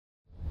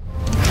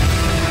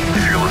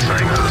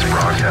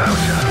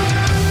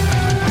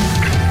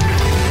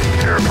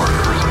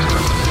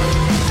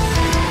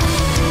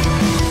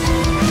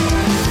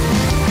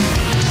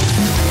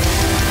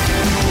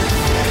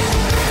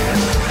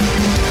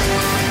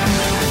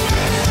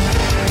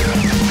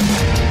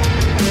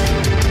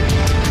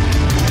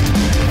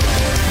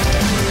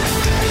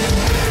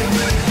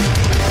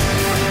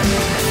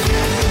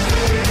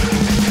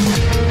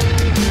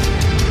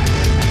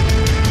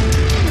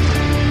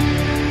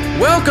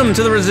Welcome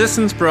to the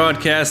Resistance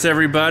Broadcast,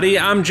 everybody.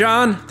 I'm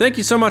John. Thank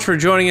you so much for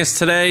joining us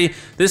today.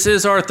 This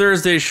is our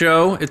Thursday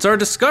show. It's our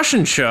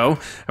discussion show,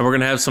 and we're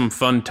going to have some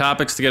fun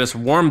topics to get us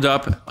warmed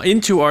up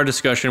into our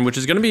discussion, which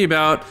is going to be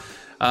about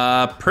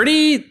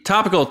pretty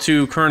topical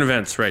to current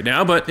events right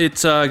now, but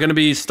it's going to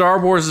be Star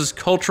Wars'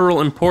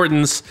 cultural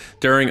importance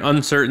during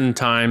uncertain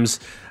times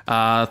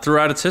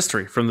throughout its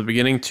history, from the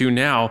beginning to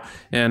now,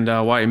 and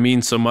why it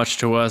means so much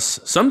to us,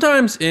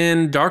 sometimes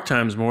in dark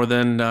times more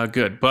than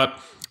good. But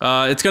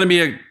it's going to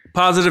be a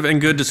positive and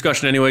good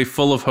discussion anyway,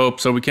 full of hope,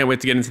 so we can't wait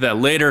to get into that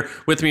later.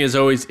 With me, as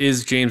always,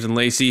 is James and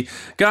Lacey.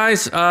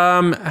 Guys,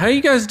 how you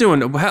guys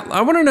doing?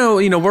 I want to know,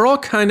 we're all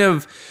kind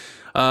of,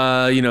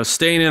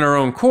 staying in our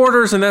own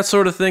quarters and that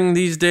sort of thing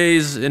these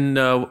days, and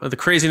the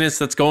craziness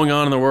that's going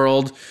on in the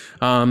world,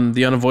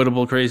 the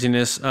unavoidable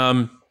craziness.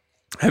 Have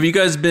you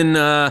guys been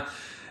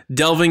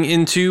delving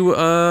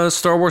into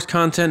Star Wars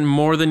content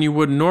more than you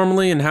would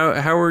normally, and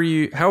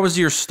how was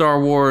your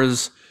Star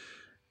Wars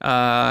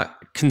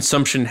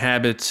consumption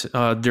habits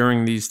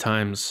during these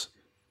times?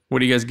 What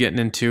are you guys getting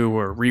into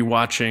or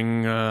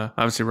rewatching?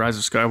 Obviously, Rise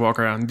of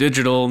Skywalker out in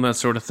digital and that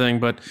sort of thing.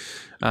 But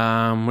what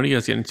are you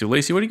guys getting into?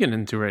 Lacey, what are you getting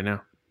into right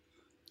now?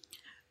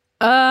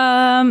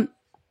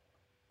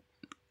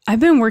 I've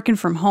been working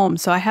from home,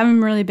 so I haven't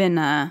really been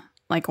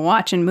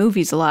watching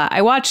movies a lot.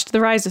 I watched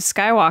The Rise of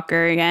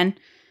Skywalker again.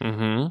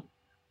 It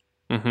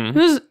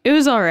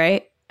was all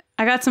right.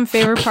 I got some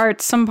favorite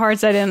parts. Some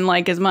parts I didn't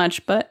like as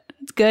much, but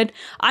it's good.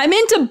 I'm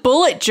into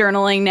bullet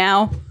journaling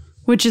now,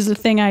 which is a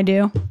thing I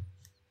do.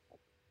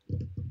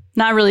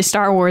 Not really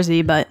Star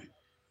Warsy, but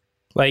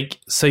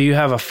so you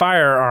have a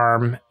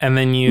firearm and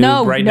then you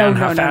write down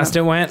how fast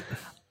it went?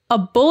 A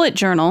bullet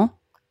journal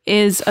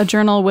is a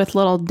journal with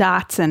little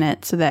dots in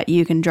it so that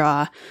you can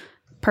draw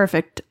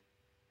perfect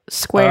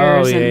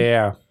squares. Oh,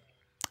 yeah.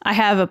 I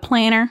have a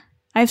planner.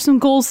 I have some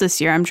goals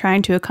this year I'm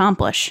trying to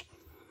accomplish.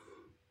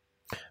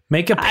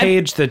 Make a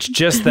page that's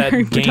just that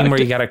game where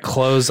you got to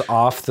close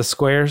off the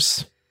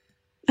squares.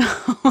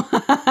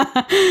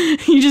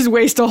 You just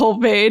waste a whole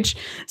page.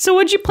 So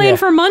what'd you plan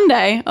for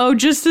Monday? Oh,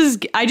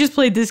 I just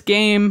played this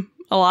game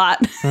a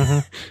lot.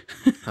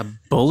 A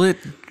bullet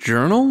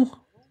journal?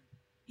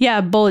 Yeah,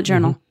 a bullet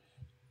journal.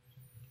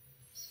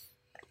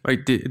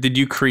 Wait, did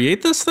you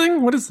create this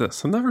thing? What is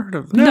this? I've never heard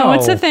of this. No,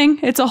 it's a thing.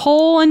 It's a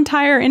whole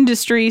entire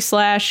industry /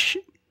 Where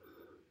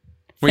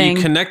you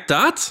connect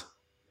dots?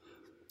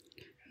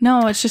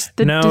 No, it's just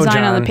the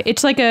design on the page.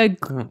 It's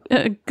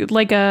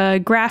like a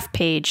graph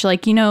page,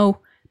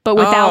 but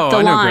without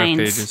the lines.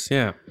 Graph pages.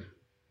 Yeah.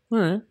 All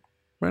right.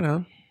 Right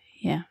on.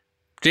 Yeah.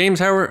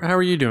 James, how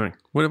are you doing?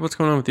 What's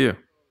going on with you?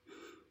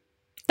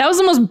 That was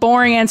the most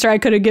boring answer I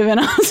could have given.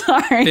 I'm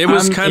sorry. It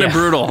was kind of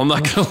brutal. I'm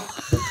not gonna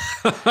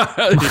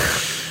lie.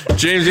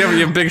 James, you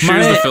have big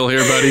shoes to fill here,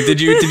 buddy. Did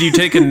you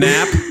take a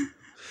nap?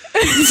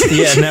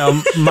 Yeah,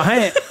 no,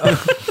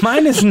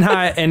 mine is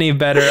not any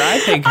better. I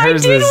think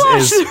hers is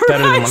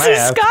better than what I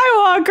have.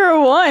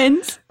 Skywalker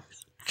once.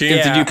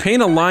 James, did you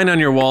paint a line on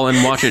your wall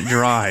and watch it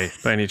dry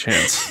by any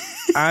chance?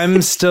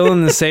 I'm still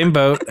in the same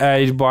boat.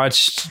 I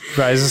watched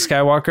Rise of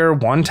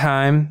Skywalker one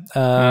time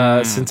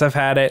since I've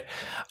had it.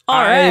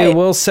 I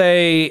will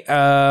say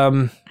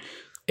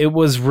it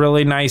was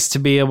really nice to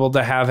be able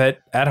to have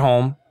it at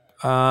home.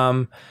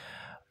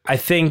 I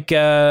think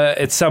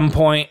at some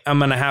point I'm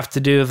going to have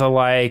to do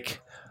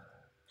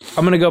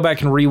I'm going to go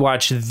back and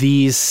rewatch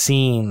these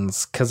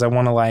scenes because I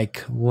want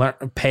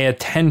to pay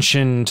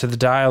attention to the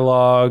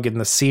dialogue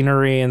and the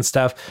scenery and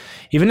stuff.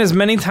 Even as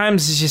many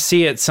times as you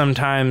see it,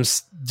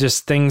 sometimes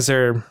just things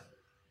are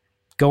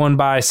going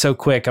by so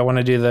quick. I want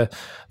to do the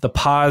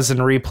pause and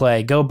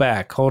replay. Go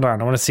back. Hold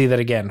on. I want to see that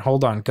again.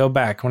 Hold on. Go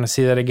back. I want to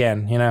see that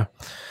again. You know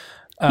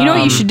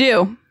what you should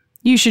do?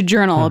 You should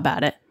journal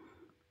about it.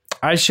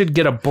 I should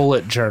get a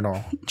bullet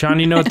journal. John,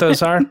 you know what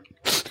those are?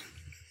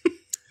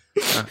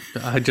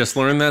 I just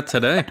learned that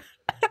today.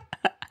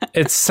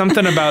 It's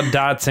something about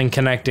dots and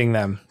connecting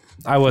them.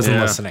 I wasn't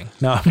listening.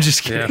 No, I'm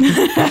just kidding.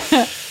 Yeah.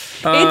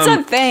 It's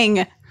a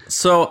thing.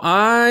 So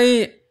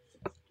I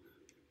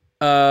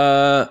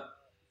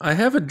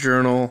have a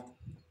journal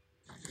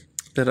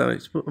that I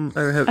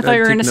have. I thought you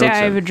were going to say I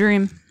have a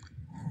dream.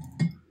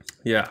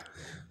 Yeah.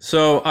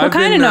 So what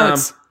kind of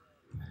notes?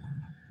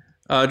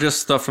 Just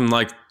stuff from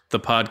the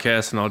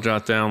podcast, and I'll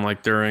jot down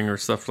during or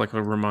stuff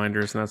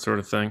reminders and that sort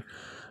of thing.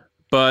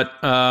 But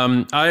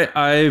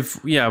I've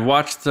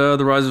watched The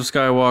Rise of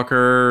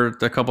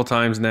Skywalker a couple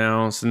times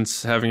now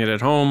since having it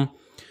at home.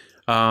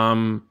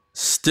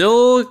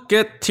 Still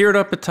get teared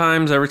up at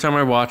times every time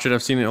I watch it.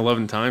 I've seen it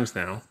 11 times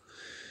now.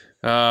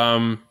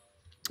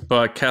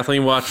 But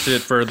Kathleen watched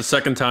it for the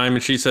second time,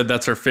 and she said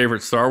that's her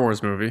favorite Star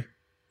Wars movie,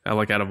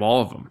 out of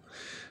all of them.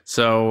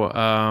 So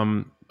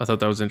I thought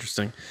that was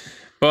interesting.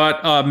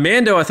 But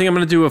Mando, I think I'm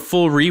going to do a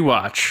full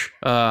rewatch.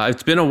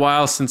 It's been a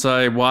while since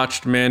I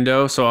watched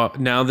Mando, so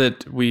now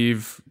that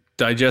we've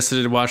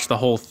digested it, watched the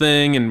whole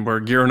thing, and we're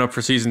gearing up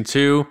for season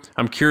 2,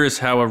 I'm curious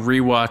how a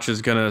rewatch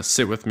is going to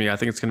sit with me. I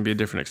think it's going to be a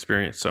different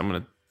experience, so I'm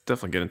going to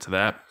definitely get into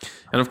that.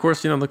 And of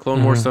course, the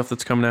Clone Wars stuff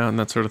that's coming out and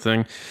that sort of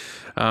thing.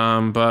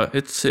 But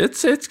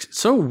it's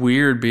so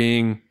weird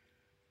being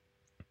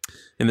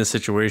in this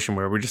situation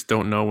where we just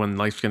don't know when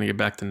life's going to get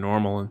back to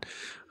normal.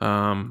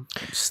 And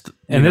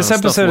this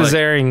episode is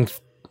airing,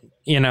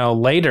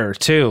 later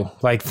too.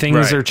 Like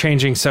things are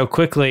changing so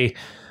quickly.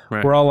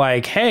 Right. We're all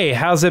like, "Hey,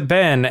 how's it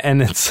been?"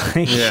 And it's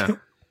like,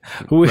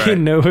 we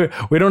don't know where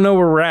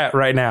we're at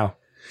right now.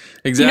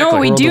 Exactly. You know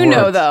what we do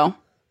know though?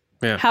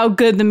 Yeah. How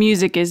good the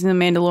music is in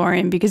The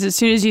Mandalorian, because as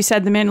soon as you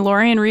said The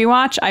Mandalorian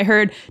rewatch, I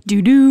heard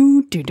doo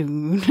doo doo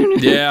doo.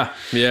 Yeah.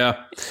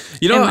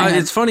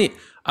 It's funny.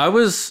 I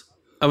was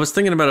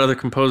thinking about other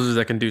composers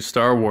that can do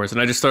Star Wars,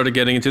 and I just started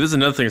getting into. This is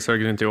another thing I started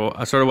getting into.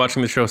 I started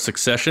watching the show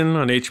Succession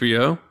on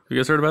HBO. You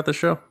guys heard about this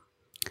show?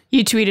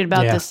 You tweeted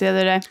about this the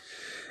other day.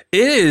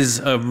 It is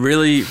a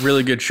really,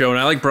 really good show, and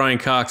I like Brian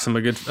Cox. I'm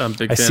a big fan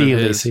of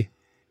his. Lacey.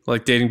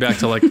 Like dating back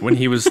to like when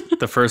he was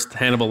the first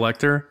Hannibal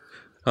Lecter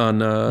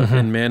on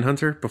in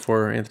Manhunter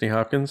before Anthony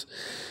Hopkins.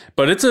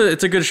 But it's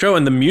a good show,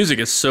 and the music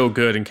is so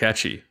good and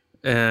catchy.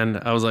 And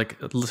I was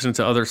like listening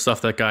to other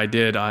stuff that guy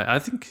did. I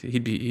think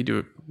he'd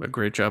do a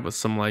great job with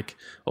some like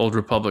Old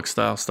Republic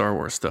style Star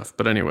Wars stuff.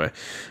 But anyway,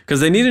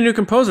 because they need a new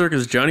composer,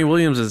 because Johnny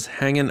Williams is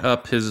hanging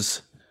up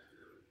his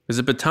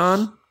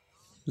baton?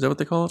 Is that what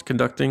they call it?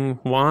 Conducting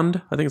wand?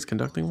 I think it's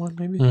conducting wand,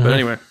 maybe. Mm-hmm. But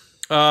anyway,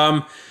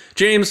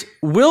 James,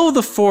 Will of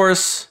the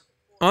Force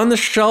on the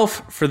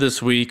shelf for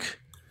this week.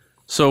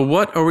 So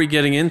what are we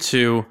getting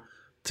into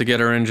to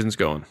get our engines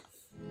going?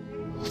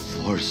 The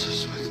Force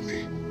is with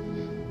me,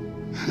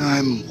 and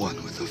I'm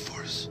one with the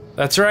Force.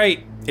 That's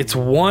right. It's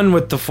one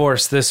with the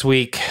Force this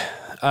week.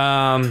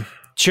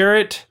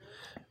 Chirrut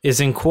is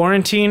in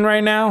quarantine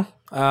right now.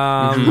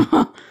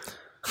 I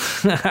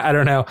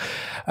don't know.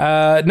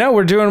 No,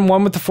 we're doing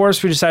one with the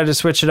Force. We decided to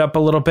switch it up a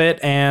little bit,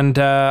 and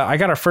I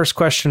got our first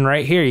question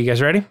right here. You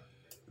guys ready?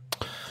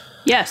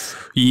 Yes.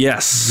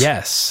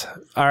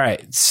 All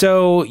right.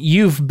 So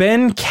you've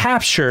been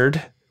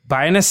captured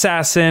by an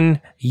assassin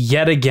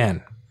yet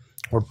again.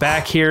 We're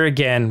back here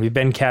again. We've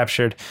been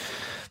captured.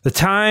 This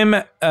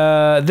time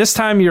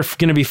you're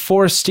going to be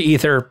forced to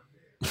either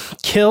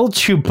kill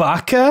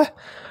Chewbacca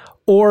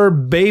or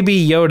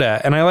Baby Yoda.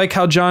 And I like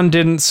how John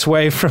didn't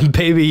sway from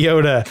Baby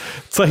Yoda.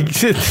 It's like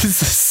it's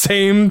the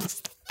same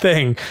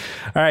thing.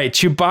 All right,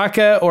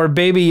 Chewbacca or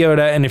Baby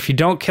Yoda, and if you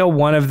don't kill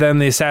one of them,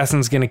 the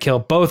assassin's going to kill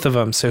both of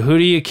them. So who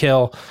do you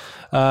kill?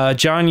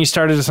 John, you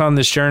started us on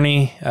this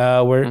journey.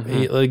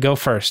 Go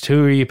first.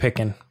 Who are you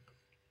picking?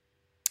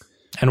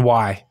 And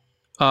why?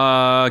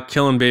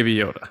 Killing Baby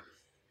Yoda.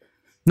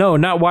 No,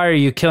 not why are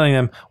you killing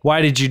them.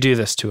 Why did you do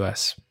this to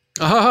us?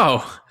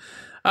 Oh,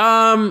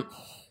 I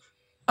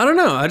don't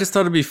know. I just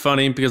thought it'd be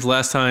funny because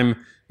last time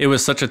it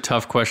was such a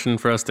tough question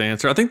for us to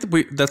answer. I think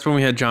that's when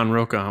we had John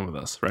Roca on with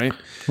us, right?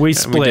 We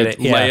split it.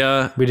 Yeah.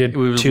 Leia. We did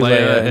two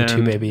Leia and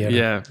two Baby Yoda.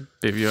 Yeah,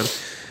 Baby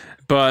Yoda.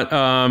 But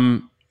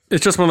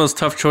it's just one of those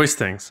tough choice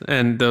things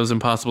and those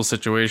impossible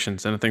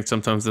situations. And I think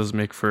sometimes those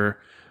make for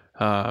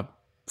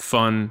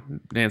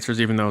fun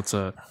answers, even though it's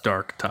a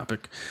dark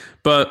topic.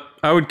 But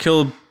I would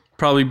kill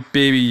probably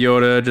Baby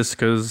Yoda just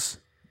because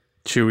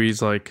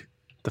Chewie's like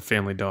the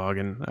family dog,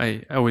 and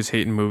I always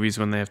hate in movies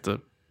when they have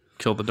to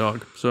kill the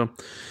dog. So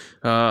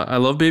I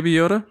love Baby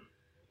Yoda,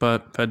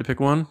 but if I had to pick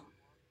one,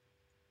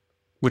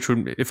 which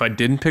would, if I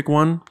didn't pick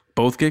one,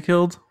 both get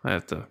killed, I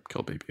have to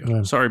kill Baby Yoda.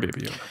 Yeah. Sorry,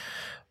 Baby Yoda.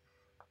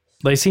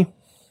 Lacey?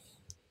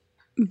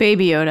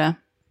 Baby Yoda.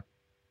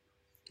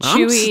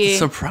 I'm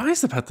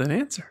surprised about that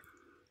answer.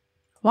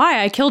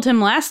 Why? I killed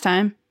him last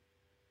time.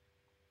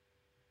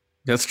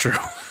 That's true.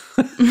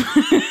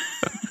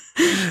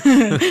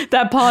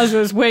 That pause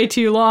was way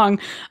too long.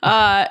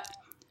 No,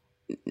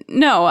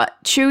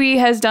 Chewie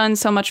has done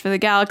so much for the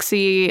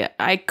galaxy.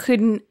 I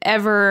couldn't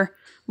ever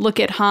look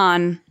at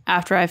Han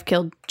after I've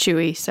killed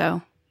Chewie,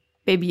 so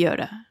Baby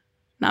Yoda.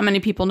 Not many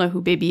people know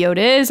who Baby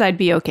Yoda is. I'd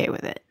be okay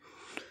with it.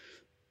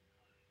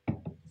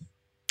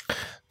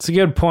 It's a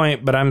good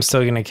point, but I'm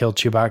still going to kill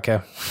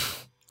Chewbacca.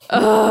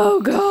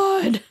 Oh,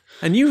 God.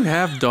 And you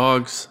have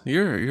dogs.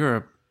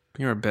 You're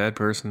a bad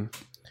person.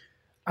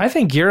 I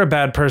think you're a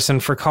bad person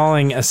for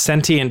calling a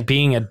sentient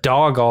being a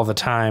dog all the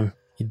time,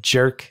 you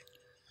jerk.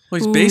 Well,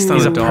 he's based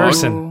on a dog.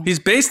 Person. He's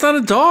based on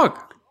a dog.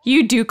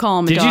 You do call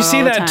him a dog. Did you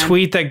see that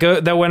tweet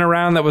that went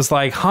around that was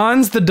like,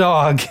 Han's the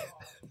dog?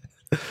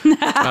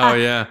 Oh,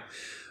 yeah.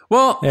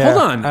 Well, hold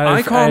on.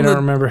 I don't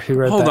remember who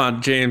wrote that. Hold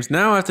on, James.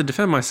 Now I have to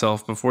defend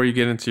myself before you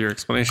get into your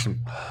explanation.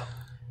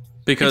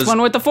 Because it's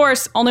one with the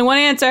Force. Only one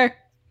answer.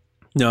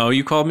 No,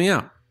 you called me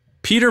out.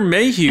 Peter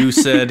Mayhew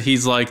said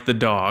he's like the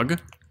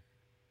dog.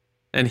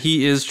 And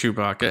he is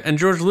Chewbacca. And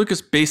George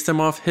Lucas based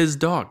him off his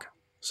dog.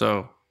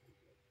 So,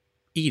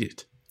 eat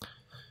it.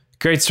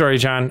 Great story,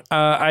 John.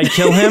 I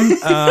kill him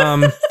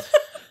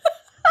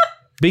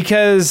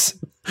because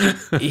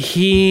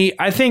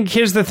I think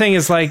here's the thing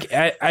is like,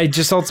 I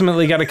just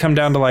ultimately got to come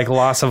down to like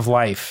loss of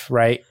life,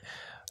 right?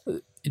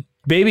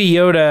 Baby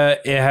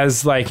Yoda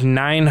has like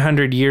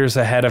 900 years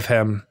ahead of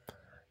him.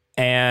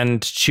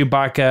 And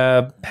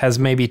Chewbacca has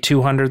maybe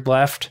 200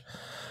 left.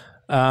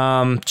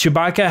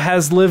 Chewbacca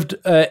has lived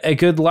a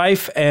good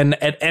life,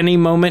 and at any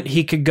moment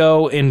he could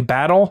go in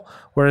battle.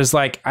 Whereas,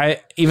 like,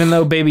 even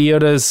though Baby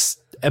Yoda's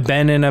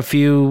been in a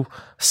few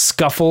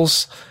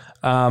scuffles,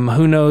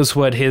 who knows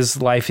what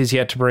his life is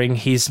yet to bring.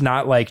 He's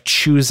not like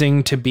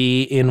choosing to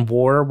be in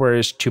war,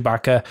 whereas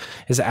Chewbacca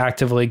is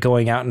actively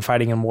going out and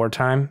fighting in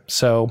wartime.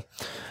 So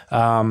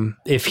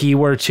if he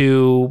were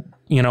to,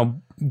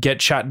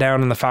 get shot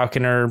down in the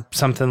Falcon or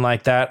something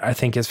like that, I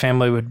think his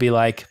family would be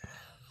like,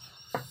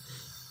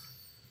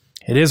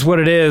 it is what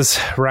it is,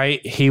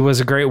 right? He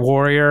was a great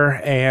warrior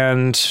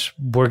and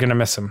we're going to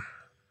miss him.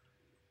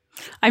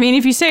 I mean,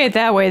 if you say it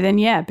that way, then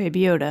yeah,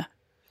 Baby Yoda.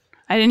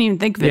 I didn't even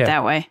think of it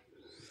that way.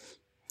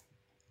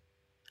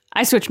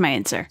 I switched my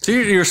answer. So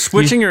you're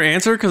switching your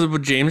answer because of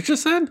what James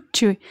just said?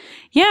 Chewie.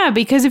 Yeah,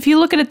 because if you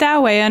look at it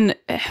that way, and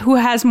who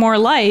has more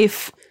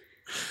life,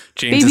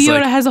 James Baby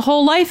Yoda has a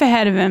whole life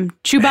ahead of him.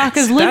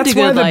 Chewbacca's lived a good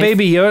life. That's why the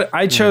Baby Yoda...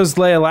 I chose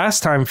Leia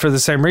last time for the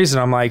same reason.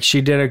 I'm like,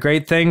 she did a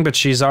great thing, but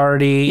she's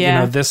already,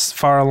 this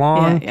far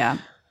along. Yeah.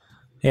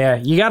 Yeah,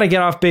 you got to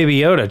get off Baby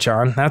Yoda,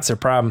 John. That's the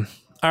problem.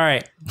 All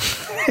right.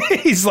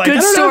 He's like, good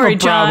I don't story,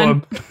 have a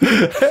problem.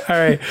 John. All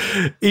right.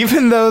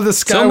 Even though the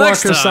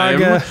Skywalker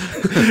saga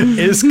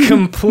is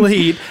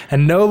complete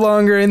and no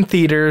longer in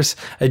theaters,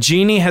 a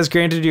genie has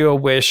granted you a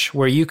wish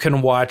where you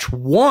can watch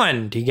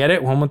one. Do you get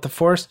it? One with the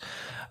Force.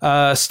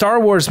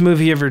 Star Wars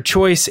movie of your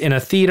choice in a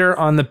theater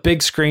on the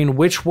big screen.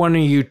 Which one are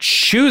you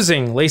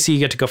choosing? Lacey, you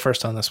get to go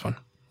first on this one.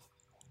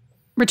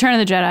 Return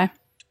of the Jedi.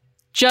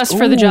 Just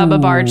for the Jabba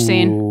barge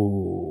scene.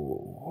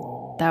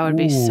 That would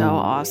be so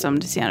awesome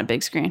to see on a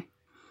big screen.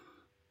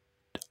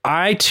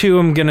 I, too,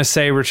 am going to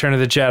say Return of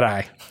the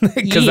Jedi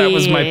because that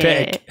was my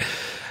pick.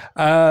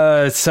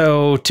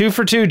 So 2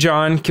 for 2,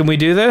 John. Can we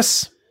do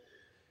this?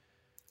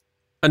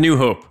 A New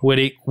Hope.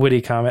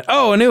 Witty comment.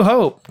 Oh, A New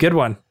Hope. Good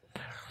one.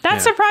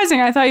 That's surprising.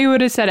 I thought you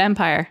would have said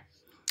Empire.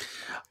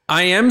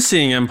 I am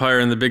seeing Empire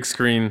in the big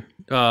screen.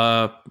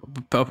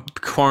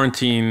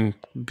 Quarantine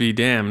be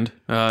damned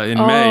in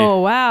May.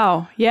 Oh,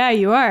 wow. Yeah,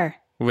 you are.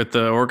 With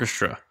the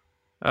orchestra.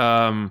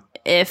 Yeah,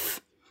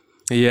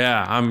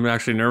 I'm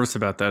actually nervous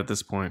about that at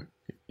this point,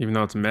 even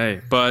though it's May.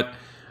 But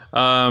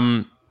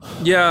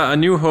yeah, A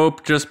New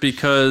Hope, just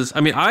because,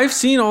 I mean, I've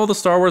seen all the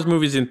Star Wars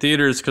movies in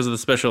theaters because of the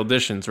special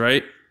editions,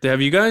 right?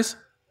 Have you guys?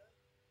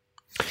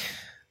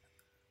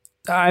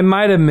 I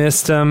might have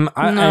missed them.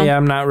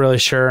 I'm not really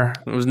sure.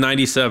 It was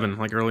 97,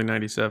 like early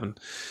 97.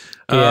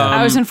 Yeah.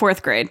 I was in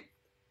 4th grade.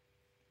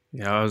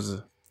 Yeah,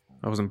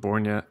 I wasn't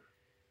born yet.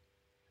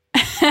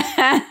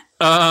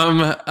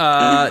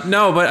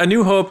 No, but A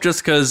New Hope, just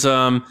because,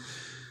 that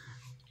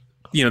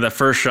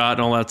first shot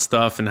and all that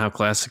stuff and how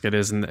classic it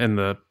is, and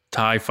the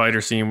TIE fighter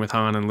scene with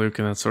Han and Luke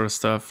and that sort of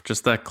stuff,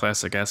 just that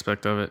classic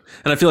aspect of it.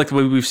 And I feel like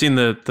we've seen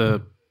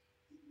the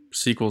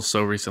sequels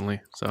so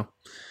recently, so.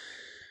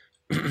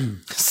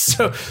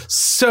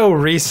 so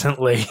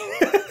recently,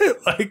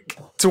 like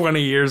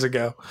 20 years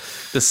ago.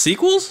 The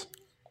sequels?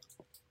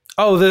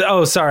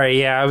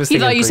 Sorry. Yeah, I was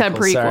thinking thought you prequels, said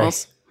prequels.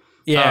 Sorry.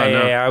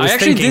 Yeah. I was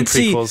actually thinking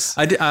did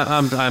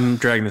prequels. I'm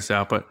dragging this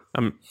out, but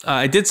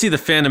I did see the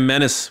Phantom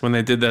Menace when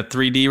they did that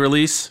 3D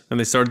release, and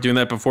they started doing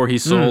that before he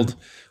sold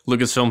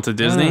Lucasfilm to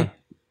Disney.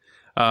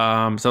 So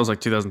that was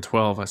like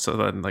 2012. I saw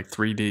that in like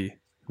 3D in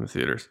the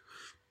theaters.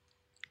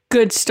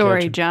 Good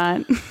story,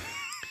 John.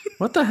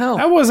 What the hell?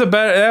 That was a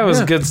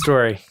good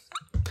story.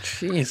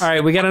 Jeez. All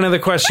right, we got another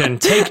question.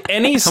 Take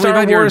any Tell me Star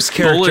about Wars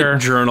your bullet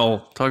character.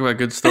 journal. Talk about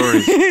good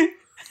stories.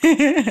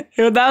 That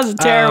was a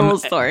terrible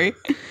story.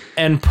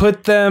 And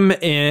put them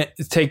in.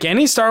 Take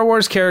any Star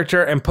Wars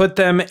character and put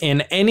them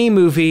in any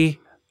movie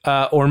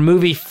or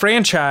movie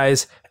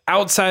franchise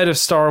outside of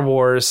Star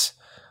Wars.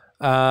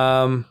 Who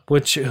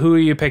are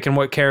you picking?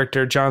 What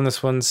character? John,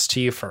 this one's to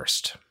you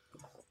first.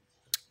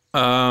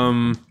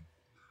 I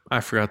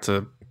forgot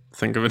to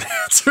think of an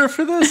answer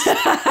for this.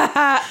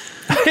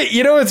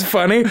 You know what's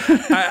funny?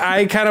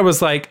 I kind of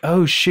was like,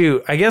 oh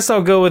shoot. I guess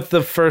I'll go with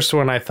the first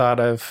one I thought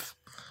of.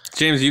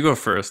 James, you go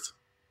first.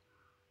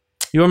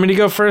 You want me to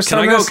go first?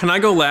 Can I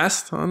go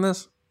last on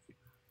this?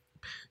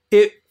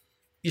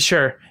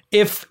 Sure.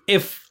 If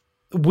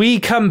we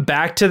come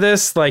back to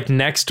this like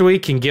next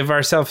week and give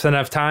ourselves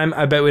enough time,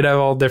 I bet we'd have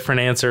all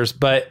different answers.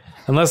 But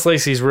unless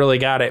Lacey's really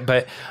got it.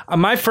 But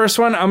my first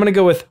one, I'm going to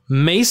go with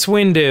Mace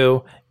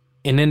Windu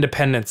in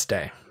Independence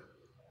Day.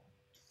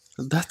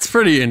 That's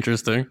pretty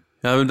interesting.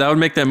 That would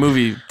make that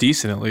movie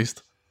decent, at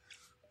least.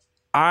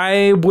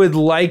 I would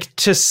like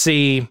to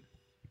see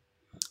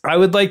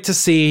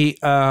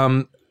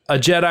a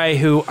Jedi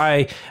who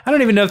I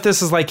don't even know if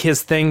this is like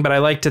his thing, but I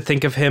like to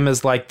think of him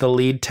as like the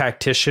lead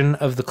tactician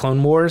of the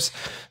Clone Wars.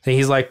 And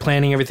he's like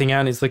planning everything out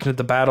and he's looking at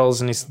the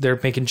battles and they're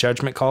making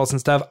judgment calls and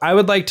stuff. I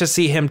would like to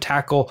see him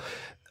tackle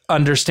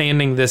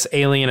understanding this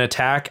alien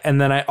attack.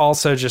 And then I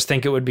also just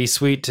think it would be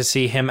sweet to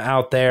see him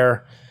out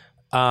there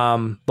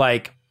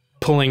like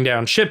pulling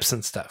down ships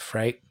and stuff,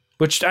 right?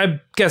 Which I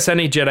guess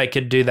any Jedi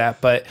could do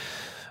that, but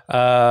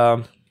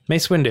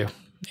Mace Windu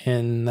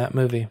in that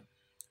movie.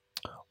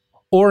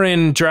 Or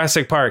in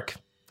Jurassic Park,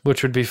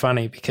 which would be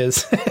funny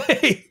because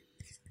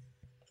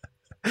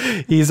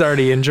He's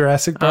already in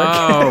Jurassic Park.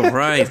 Oh,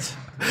 right.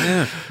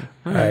 Yeah.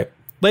 All right.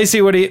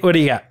 Lacey, what do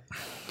you got?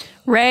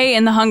 Rey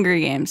in the Hunger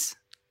Games.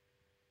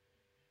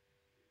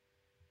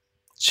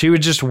 She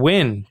would just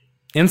win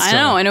instantly.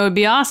 I know, and it would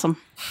be awesome.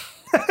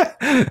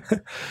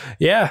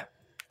 Yeah.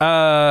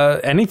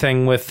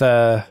 Anything with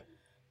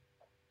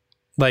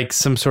like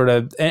some sort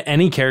of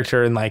any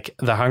character in like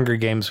the Hunger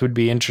Games would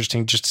be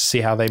interesting just to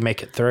see how they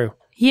make it through.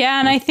 Yeah,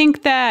 and I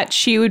think that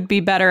she would be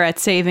better at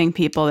saving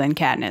people than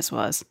Katniss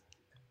was.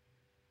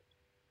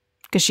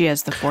 Because she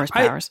has the Force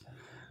powers.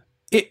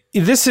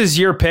 This is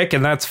your pick,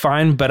 and that's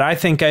fine, but I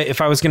think if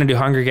I was going to do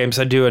Hunger Games,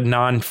 I'd do a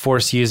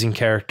non-Force using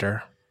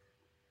character.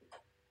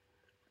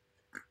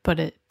 But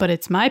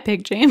it's my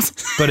pick, James.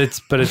 but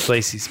it's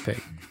Lacey's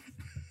pick.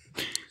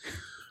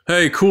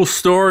 Hey, cool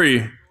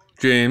story,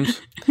 James.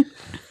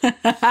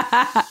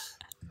 At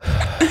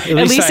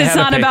least it's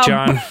not about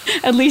John.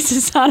 At least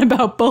it's not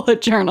about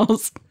bullet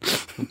journals.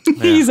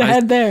 He's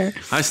ahead there.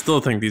 I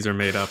still think these are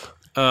made up.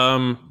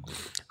 All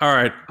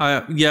right.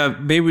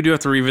 Maybe we do have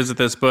to revisit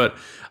this, but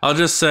I'll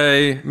just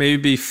say maybe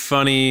it'd be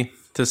funny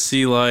to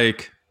see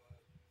like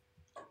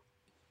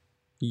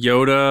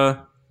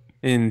Yoda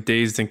in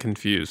Dazed and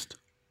Confused.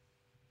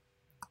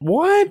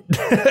 What?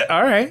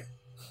 All right.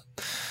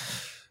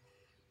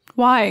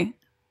 Why?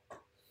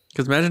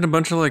 Because imagine a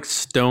bunch of like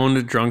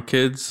stoned drunk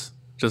kids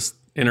just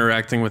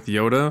interacting with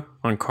Yoda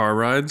on car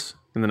rides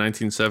in the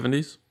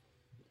 1970s.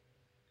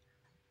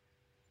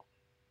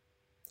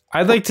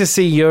 I'd like to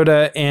see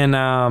Yoda in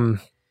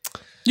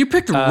You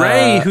picked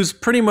Rey, who's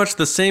pretty much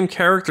the same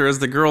character as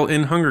the girl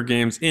in Hunger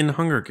Games in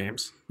Hunger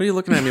Games. What are you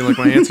looking at me like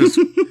my answer's...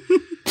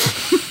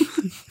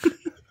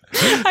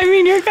 I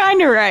mean, you're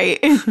kind of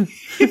right.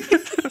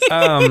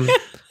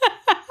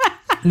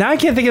 Now I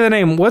can't think of the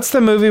name. What's the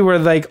movie where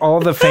like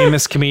all the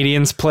famous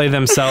comedians play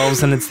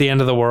themselves and it's the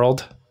end of the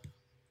world?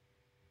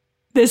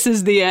 This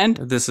is the end.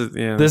 This is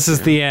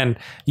the end.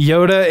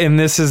 Yoda in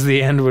This Is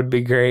the End would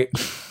be great.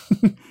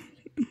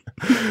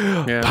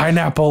 Yeah.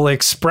 Pineapple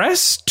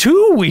Express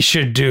 2 we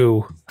should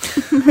do.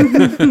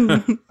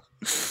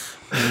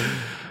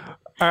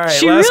 All right,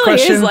 she last really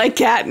question. is like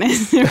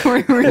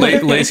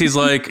Katniss. Lacey's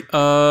like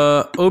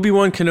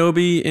Obi-Wan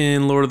Kenobi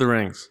in Lord of the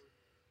Rings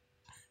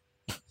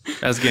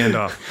as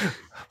Gandalf.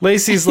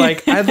 Lacey's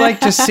like, I'd like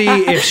to see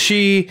if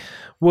she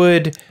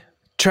would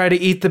try to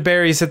eat the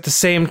berries at the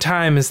same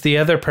time as the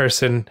other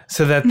person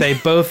so that they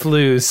both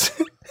lose.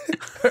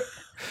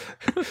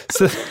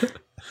 So,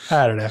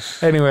 I don't know.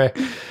 Anyway,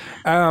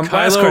 last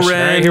Kylo question.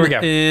 Ren All right, here we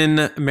go.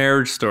 in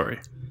Marriage Story.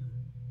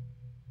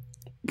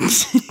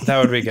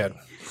 That would be good.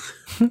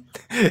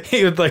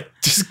 He would like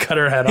just cut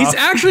her head off. He's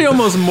actually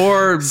almost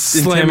more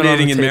Slam it on the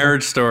intimidating in table.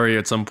 Marriage Story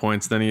at some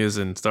points than he is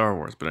in Star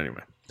Wars. But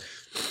anyway,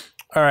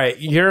 All right,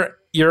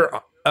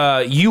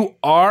 you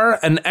are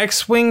an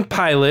X-wing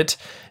pilot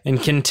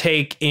and can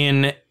take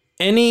in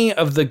any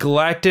of the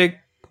galactic.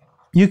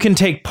 You can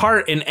take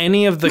part in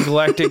any of the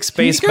galactic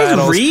space you guys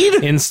battles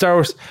read? in Star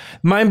Wars.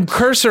 My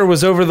cursor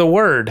was over the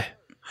word.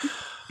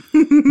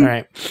 All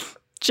right.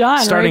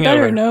 John, Starting write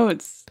better over.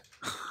 notes.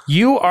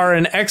 You are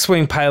an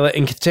X-wing pilot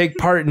and can take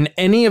part in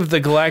any of the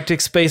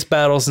galactic space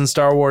battles in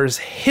Star Wars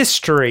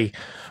history.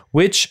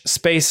 Which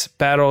space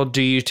battle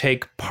do you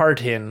take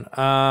part in?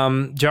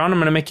 John, I'm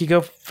going to make you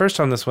go first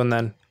on this one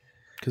then,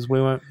 because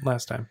we went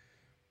last time.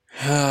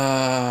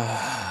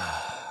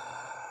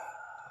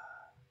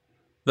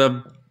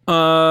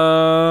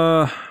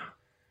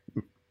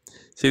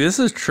 See, this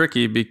is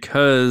tricky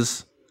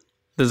because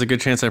there's a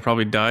good chance I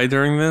probably die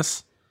during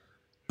this.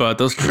 But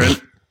those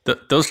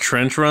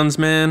trench runs,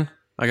 man,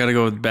 I got to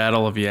go with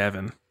Battle of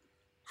Yavin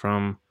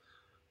from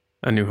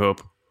A New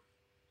Hope.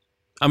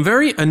 I'm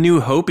very A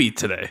New Hope-y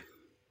today.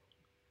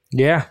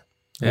 Yeah.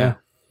 You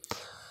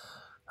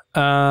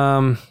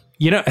know,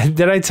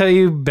 did I tell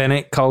you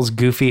Bennett calls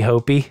Goofy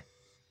Hopi?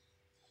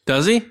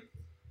 Does he?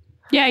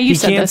 Yeah, you He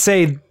said can't this.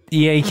 say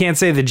he can't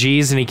say the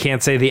G's and he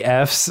can't say the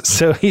F's,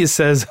 so he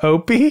says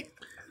Hopi.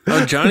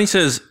 Oh, Johnny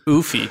says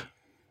Oofy.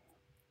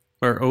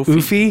 Or Oofy.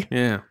 Oofy?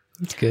 Yeah.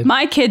 That's good.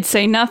 My kids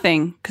say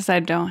nothing because I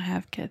don't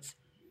have kids.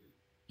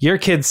 Your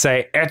kids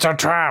say it's a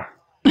trap.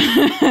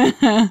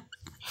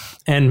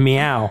 And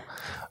meow.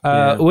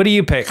 What do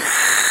you pick?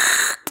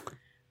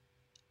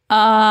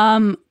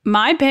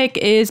 My pick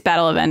is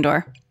Battle of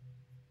Endor.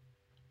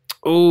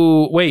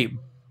 Oh, wait.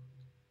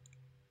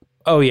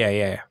 Oh,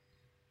 yeah.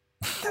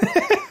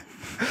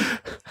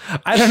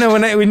 I don't know,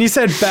 when you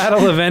said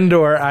Battle of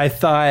Endor, I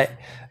thought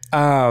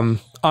on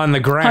the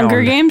ground.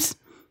 Hunger Games?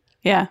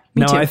 Yeah,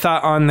 me too. I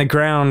thought on the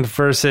ground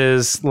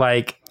versus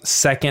like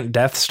second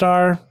Death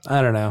Star.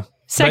 I don't know.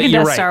 Second But you're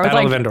Death right, Star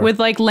Battle of Endor. with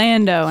like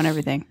Lando and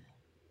everything.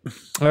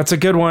 That's a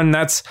good one.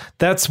 That's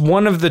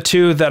one of the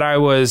two that I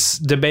was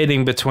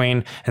debating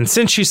between. And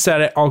since you said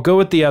it, I'll go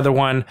with the other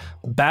one,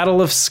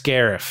 Battle of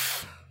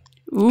Scarif.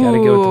 Ooh, Gotta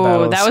go with the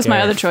Battle of that was my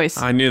Scarif. other choice.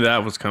 I knew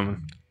that was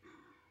coming.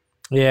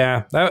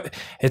 Yeah,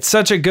 it's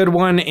such a good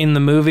one in the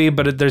movie,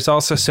 but there's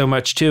also so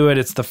much to it.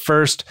 It's the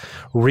first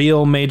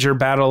real major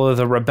battle of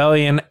the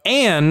rebellion.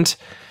 And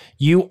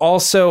you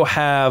also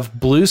have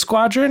Blue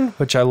Squadron,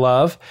 which I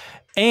love.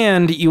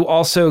 And you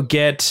also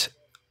get,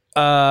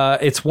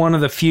 it's one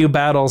of the few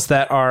battles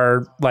that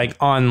are like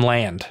on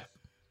land.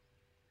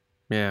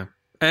 Yeah.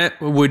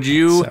 Would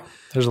you... So,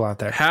 there's a lot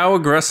there. How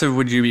aggressive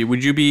would you be?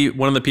 Would you be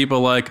one of the people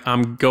like,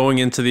 I'm going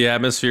into the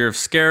atmosphere of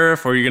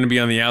Scarif, or are you going to be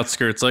on the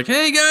outskirts like,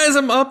 hey guys,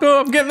 I'm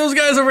getting those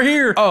guys over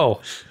here?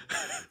 Oh,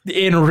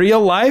 in real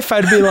life,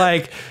 I'd be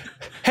like,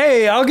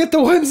 hey, I'll get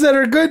the ones that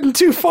are good and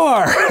too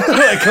far.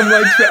 Like, I'm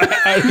like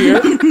out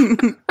here.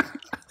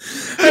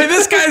 Hey,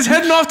 this guy's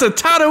heading off to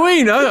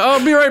Tatooine.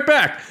 I'll be right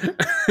back.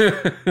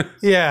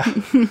 Yeah.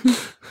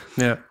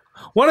 Yeah.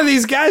 One of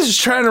these guys is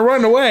trying to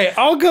run away.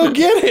 I'll go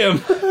get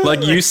him.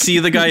 Like, you see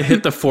the guy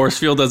hit the force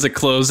field as it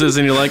closes,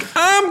 and you're like,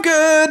 I'm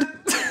good.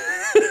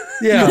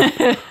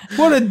 Yeah.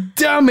 What a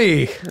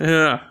dummy.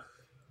 Yeah.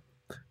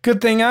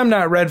 Good thing I'm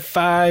not Red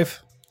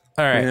 5.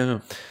 All right.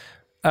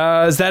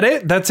 Yeah. Is that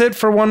it? That's it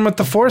for One with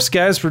the Force,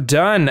 guys. We're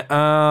done.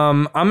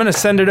 I'm going to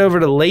send it over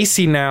to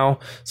Lacey now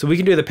so we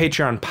can do the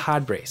Patreon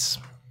pod race.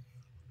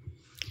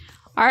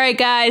 All right,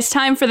 guys,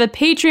 time for the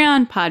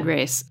Patreon pod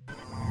race.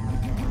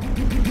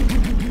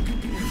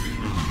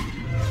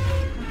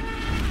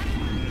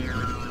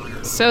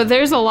 So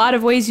there's a lot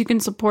of ways you can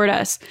support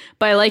us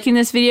by liking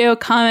this video,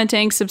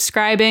 commenting,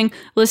 subscribing,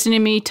 listening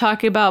to me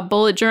talk about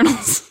bullet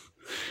journals,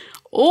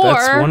 or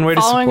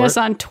following us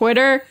on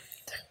Twitter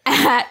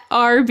at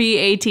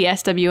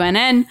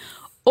RBATSWNN,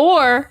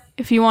 or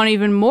if you want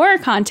even more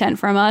content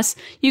from us,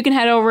 you can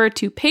head over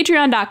to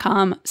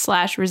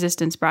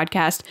patreon.com/resistance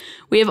broadcast.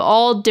 We have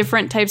all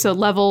different types of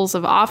levels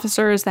of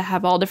officers that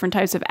have all different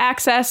types of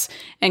access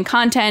and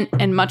content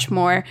and much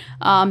more.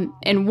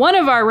 And one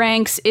of our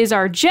ranks is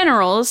our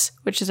generals,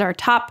 which is our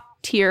top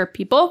tier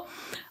people.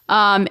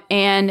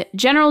 And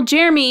General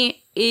Jeremy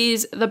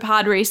is the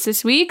pod race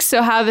this week.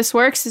 So how this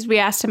works is we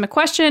asked him a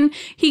question,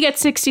 he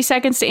gets 60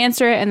 seconds to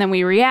answer it, and then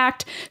we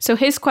react. So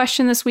his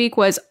question this week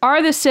was,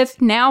 are the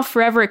Sith now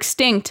forever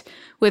extinct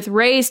with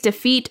Rey's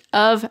defeat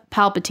of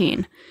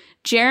Palpatine?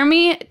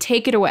 Jeremy,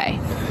 take it away.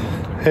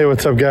 Hey,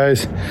 what's up,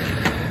 guys?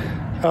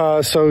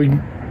 So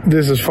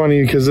this is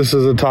funny because this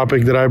is a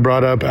topic that I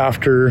brought up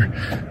after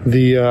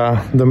the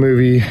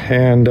movie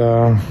and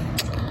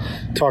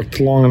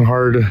talked long and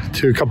hard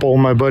to a couple of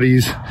my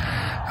buddies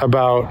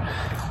about.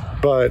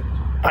 But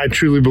I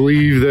truly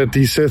believe that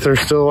the Sith are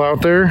still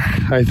out there.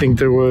 I think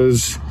there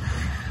was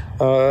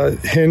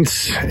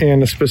hints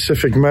and a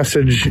specific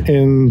message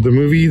in the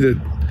movie that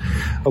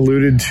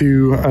alluded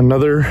to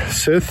another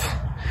Sith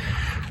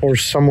or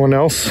someone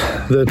else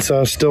that's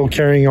still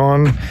carrying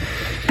on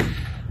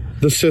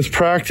the Sith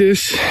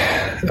practice.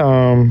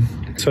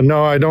 So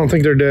no, I don't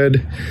think they're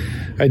dead.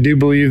 I do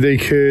believe they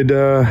could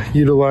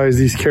utilize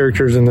these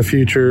characters in the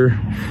future.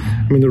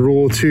 I mean, the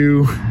Rule of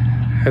Two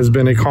has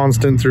been a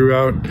constant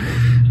throughout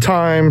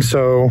time,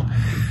 so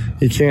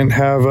you can't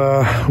have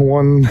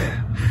one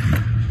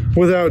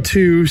without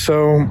two.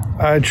 So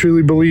I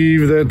truly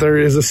believe that there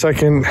is a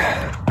second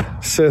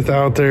Sith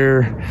out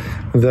there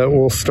that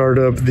will start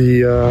up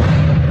the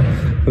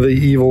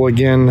evil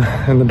again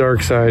and the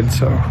dark side.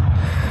 So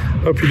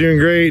hope you're doing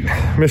great.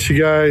 Miss you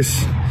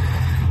guys.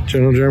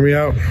 General Jeremy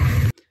out.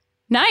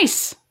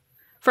 Nice.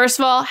 First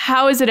of all,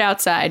 how is it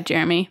outside,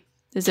 Jeremy?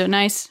 Is it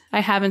nice?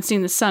 I haven't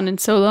seen the sun in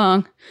so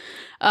long.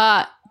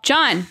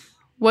 John,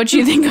 what'd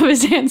you think of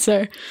his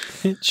answer?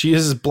 She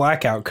uses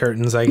blackout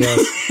curtains, I guess.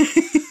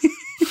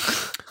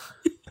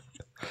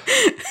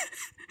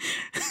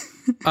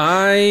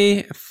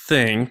 I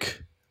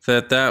think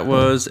that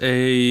was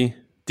a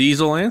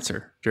Diesel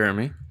answer,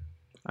 Jeremy.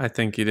 I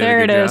think you did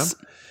a good job.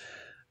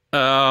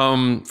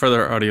 For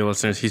the audio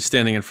listeners, he's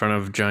standing in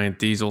front of giant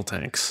diesel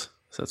tanks.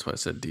 So that's why I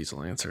said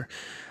Diesel answer.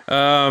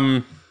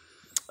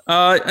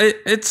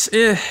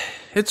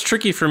 It's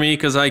tricky for me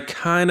because I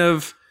kind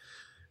of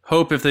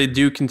hope if they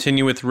do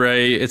continue with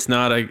Rey, it's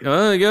not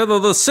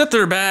the Sith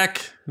are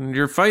back and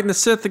you're fighting the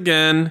Sith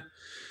again.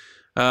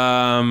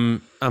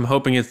 I'm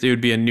hoping it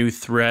would be a new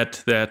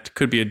threat that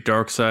could be a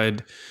dark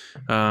side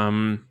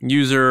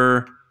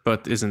user,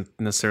 but isn't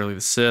necessarily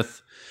the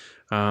Sith.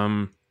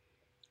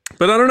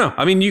 But I don't know.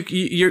 I mean,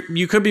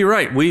 you could be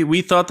right.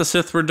 We thought the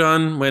Sith were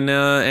done when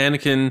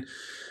Anakin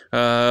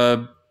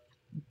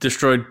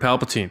destroyed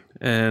Palpatine,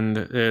 and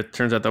it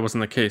turns out that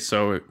wasn't the case.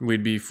 So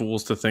we'd be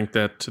fools to think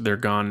that they're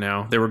gone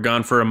now. They were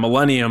gone for a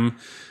millennium,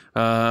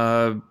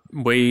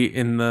 way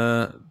in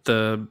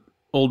the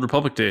old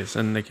Republic days,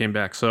 and they came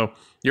back. So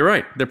you're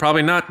right. They're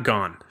probably not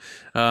gone.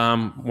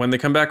 When they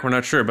come back, we're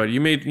not sure. But you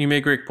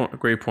made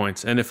great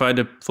points. And if I had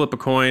to flip a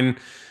coin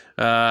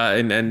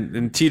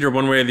and teeter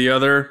one way or the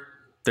other,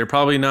 they're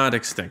probably not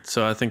extinct.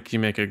 So I think you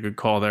make a good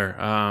call there.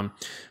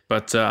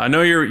 But I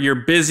know you're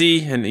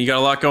busy and you got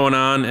a lot going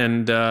on,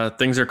 and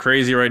things are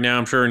crazy right now.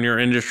 I'm sure in your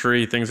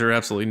industry, things are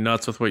absolutely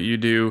nuts with what you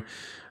do,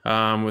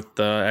 with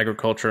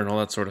agriculture and all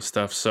that sort of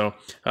stuff. So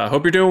I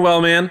hope you're doing well,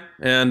 man.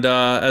 And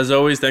as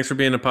always, thanks for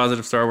being a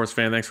positive Star Wars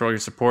fan. Thanks for all your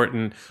support.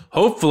 And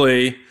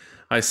hopefully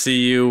I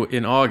see you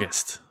in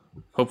August.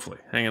 Hopefully.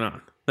 Hanging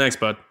on. Thanks,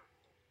 bud.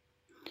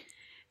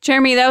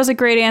 Jeremy, that was a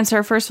great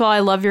answer. First of all, I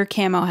love your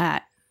camo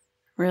hat.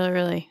 Really,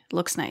 really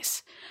looks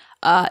nice.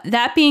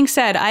 That being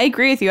said, I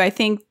agree with you. I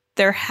think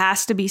there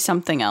has to be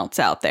something else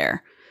out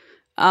there.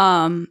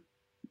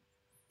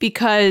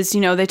 Because,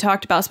 they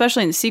talked about,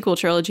 especially in the sequel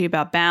trilogy,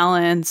 about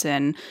balance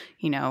and,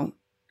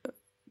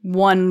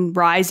 one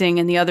rising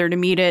and the other to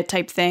meet it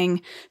type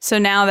thing. So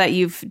now that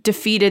you've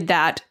defeated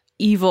that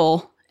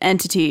evil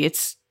entity,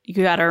 you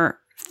got to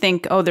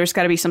think, oh, there's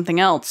got to be something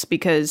else,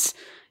 because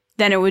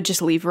then it would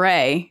just leave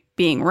Rey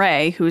being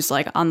Rey, who's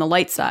like on the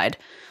light side.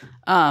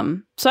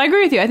 So I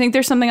agree with you. I think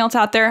there's something else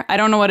out there. I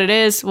don't know what it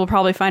is. We'll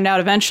probably find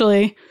out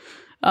eventually.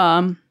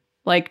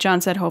 Like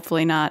John said,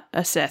 hopefully not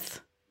a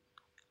Sith.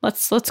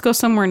 Let's go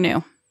somewhere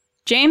new.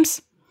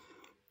 James?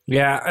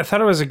 Yeah, I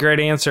thought it was a great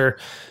answer,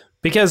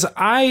 because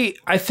I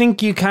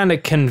think you kind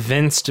of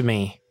convinced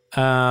me.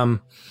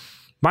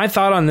 My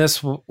thought on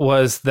this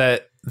was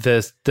that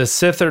the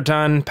Sith are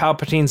done,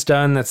 Palpatine's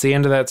done. That's the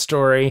end of that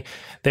story.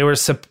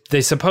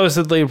 They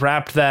supposedly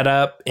wrapped that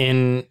up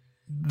in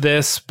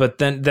this, but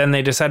then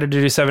they decided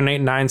to do 7, 8,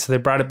 and 9, so they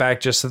brought it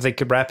back just so they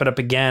could wrap it up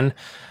again.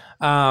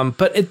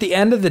 But at the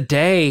end of the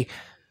day,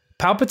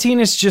 Palpatine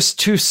is just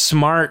too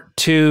smart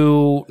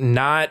to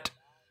not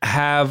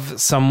have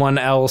someone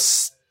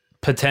else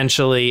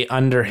potentially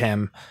under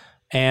him.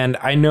 And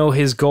I know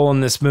his goal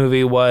in this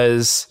movie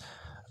was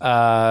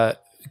Kylo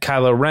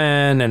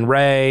Ren and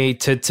Rey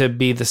to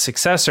be the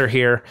successor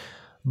here.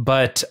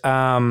 But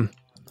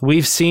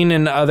we've seen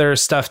in other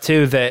stuff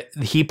too that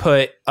he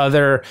put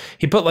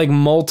like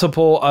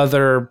multiple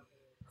other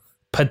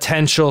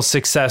potential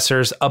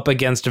successors up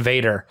against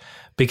Vader,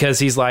 because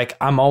he's like,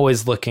 I'm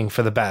always looking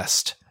for the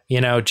best.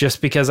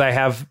 Just because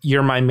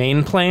you're my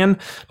main plan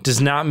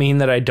does not mean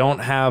that I don't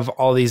have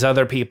all these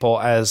other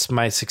people as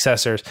my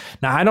successors.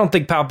 Now, I don't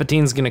think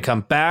Palpatine's going to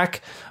come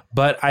back,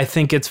 but I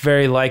think it's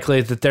very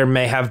likely that there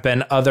may have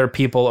been other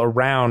people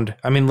around.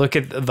 I mean, look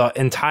at the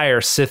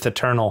entire Sith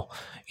Eternal.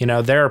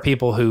 There are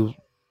people who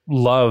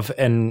love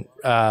and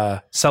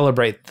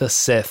celebrate the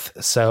Sith.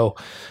 So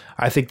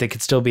I think they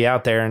could still be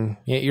out there. And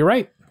you're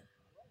right.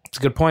 It's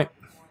a good point.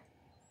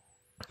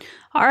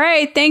 All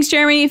right. Thanks,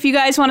 Jeremy. If you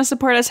guys want to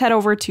support us, head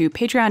over to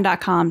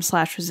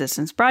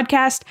patreon.com/resistance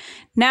broadcast.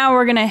 Now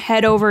we're going to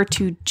head over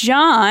to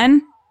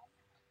John.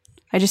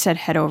 I just said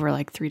head over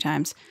like 3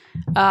 times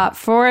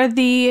for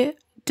the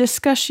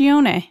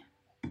discussione.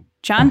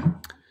 John?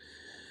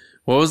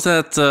 What was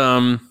that?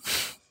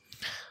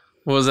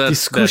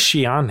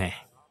 Discussione.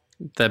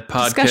 That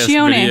podcast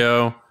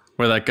video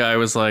where that guy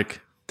was like,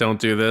 don't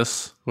do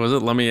this. Was it?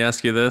 Let me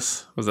ask you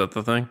this. Was that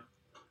the thing?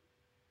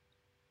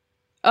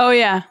 Oh,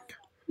 yeah.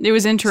 It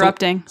was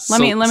interrupting.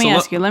 Let me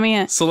ask you. Let me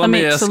ask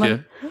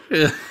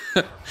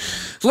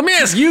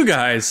you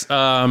guys.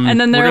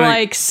 And then they're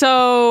like,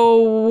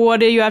 so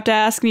what do you have to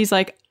ask? And he's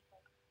like,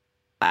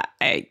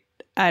 I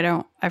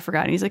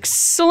forgot. And he's like,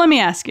 so let me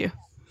ask you.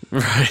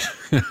 Right.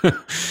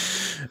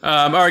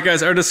 All right,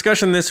 guys. Our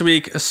discussion this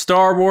week: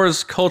 Star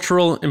Wars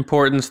cultural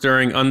importance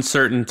during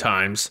uncertain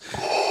times.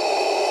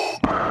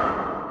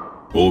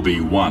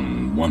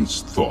 Obi-Wan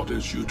once thought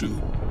as you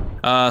do.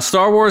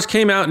 Star Wars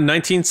came out in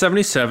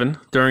 1977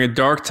 during a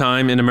dark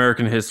time in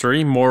American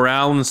history.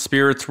 Morale and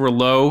spirits were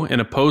low in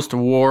a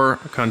post-war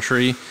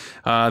country.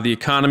 The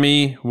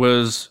economy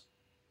was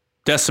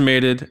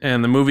decimated,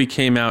 and the movie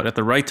came out at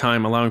the right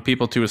time, allowing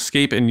people to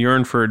escape and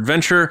yearn for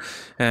adventure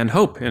and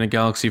hope in a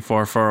galaxy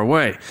far, far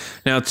away.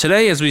 Now,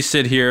 today, as we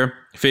sit here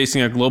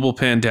facing a global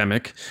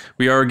pandemic,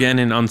 we are again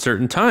in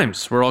uncertain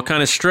times. We're all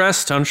kind of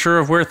stressed, unsure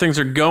of where things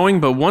are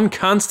going, but one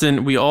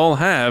constant we all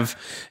have,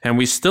 and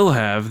we still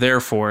have there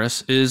for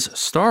us, is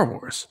Star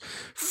Wars.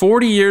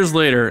 40 years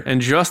later,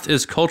 and just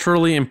as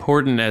culturally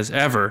important as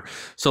ever.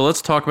 So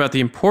let's talk about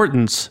the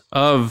importance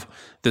of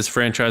this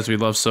franchise we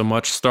love so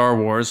much, Star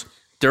Wars,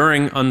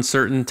 during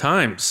uncertain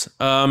times.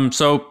 So I'm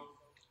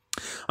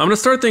going to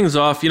start things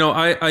off.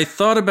 I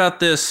thought about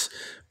this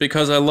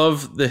because I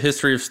love the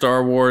history of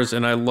Star Wars,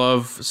 and I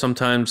love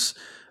sometimes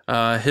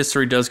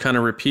history does kind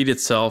of repeat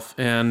itself.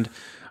 And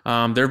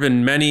there have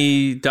been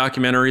many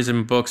documentaries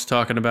and books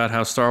talking about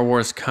how Star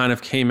Wars kind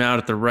of came out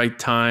at the right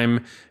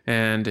time,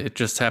 and it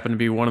just happened to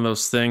be one of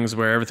those things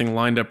where everything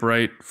lined up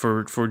right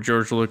for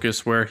George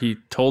Lucas, where he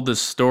told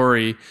this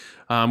story,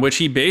 which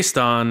he based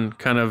on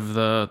kind of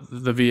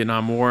the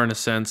Vietnam War in a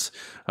sense,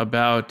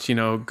 about,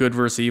 good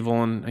versus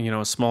evil and,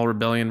 a small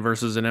rebellion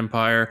versus an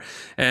empire.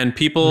 And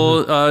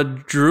people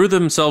drew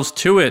themselves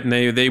to it, and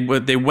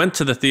they went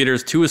to the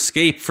theaters to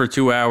escape for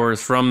 2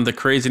 hours from the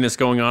craziness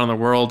going on in the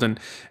world and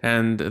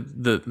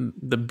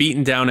the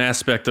beaten down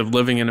aspect of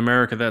living in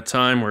America at that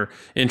time, where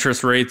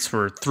interest rates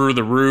were through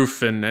the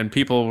roof and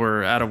people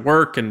were out of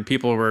work and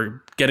people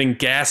were getting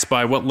gassed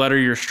by what letter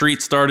your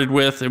street started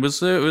with. It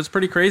was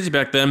pretty crazy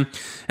back then.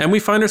 And we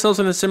find ourselves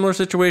in a similar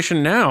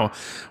situation now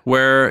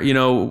where,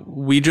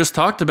 we just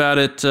talked about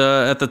it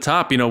at the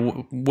top,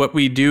 what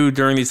we do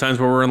during these times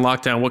where we're in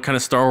lockdown, what kind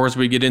of Star Wars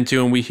we get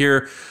into. And we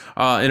hear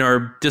in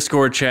our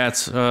Discord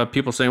chats,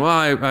 people saying, well,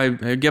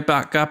 I got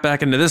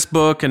back into this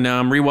book and now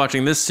I'm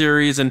rewatching this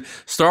series. And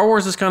Star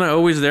Wars is kind of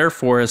always there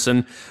for us.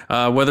 And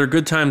whether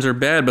good times or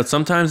bad, but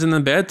sometimes in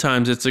the bad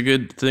times, it's a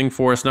good thing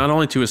for us, not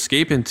only to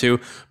escape into,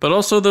 but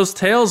also also those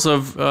tales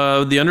of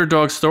the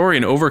underdog story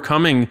and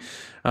overcoming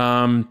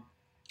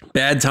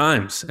bad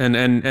times,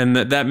 and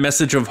that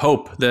message of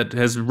hope that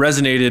has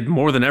resonated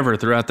more than ever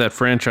throughout that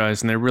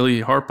franchise, and they really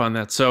harp on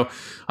that. So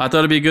I thought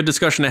it'd be a good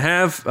discussion to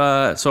have.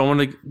 So I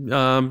want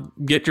to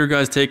get your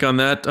guys' take on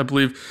that. I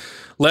believe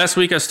last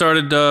week I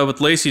started with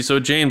Lacey. So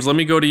James, let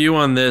me go to you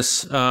on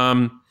this.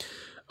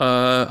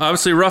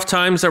 Obviously rough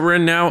times that we're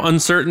in now,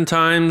 uncertain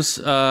times.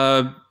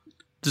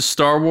 Does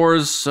Star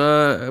Wars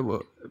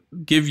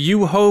give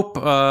you hope?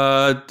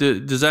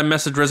 Does that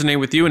message resonate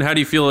with you? And how do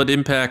you feel it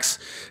impacts?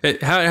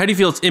 How do you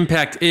feel its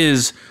impact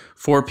is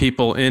for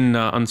people in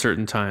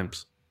uncertain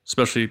times,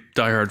 especially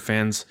diehard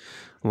fans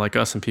like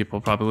us and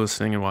people probably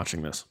listening and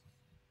watching this?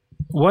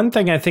 One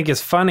thing I think is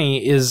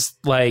funny is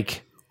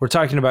like we're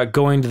talking about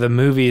going to the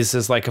movies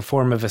as like a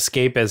form of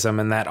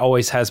escapism, and that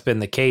always has been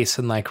the case.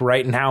 And like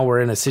right now we're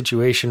in a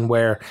situation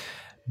where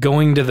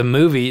going to the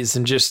movies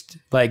and just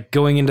like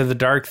going into the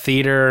dark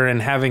theater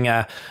and having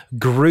a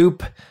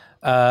group,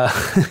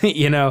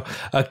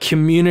 a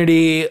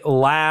community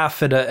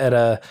laugh at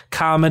a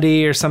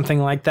comedy or something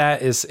like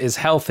that is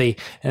healthy.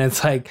 And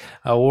it's like,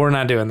 oh, we're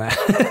not doing that.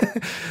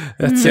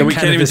 That's we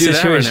can't even do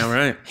that right now,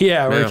 right?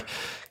 Yeah, we're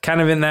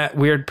kind of in that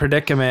weird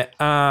predicament.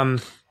 I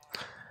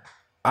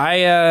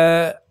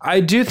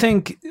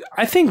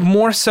think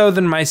more so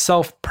than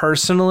myself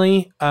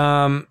personally,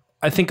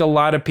 I think a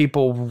lot of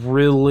people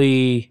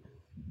really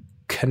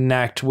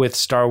connect with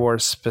Star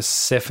Wars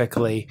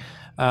specifically.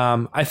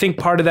 I think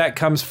part of that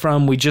comes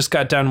from, we just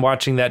got done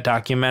watching that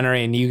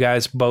documentary and you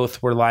guys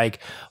both were like,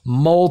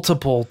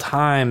 multiple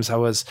times I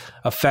was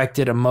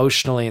affected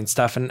emotionally and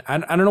stuff. And I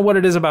don't know what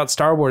it is about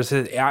Star Wars.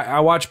 I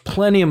watch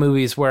plenty of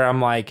movies where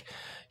I'm like,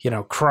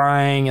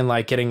 crying and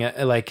like getting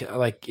like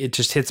it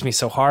just hits me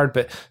so hard.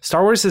 But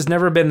Star Wars has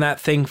never been that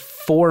thing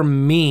for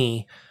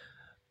me.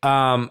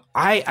 I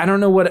don't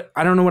know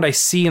what I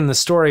see in the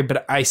story,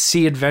 but I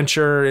see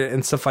adventure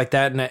and stuff like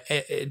that. And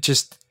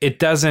it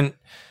doesn't,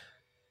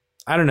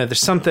 I don't know. There's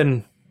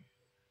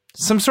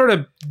some sort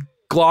of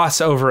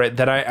gloss over it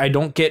that I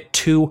don't get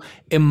too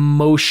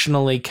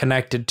emotionally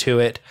connected to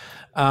it.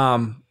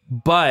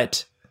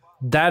 But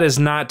that is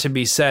not to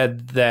be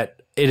said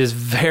that it is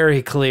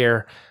very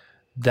clear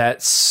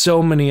that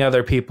so many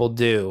other people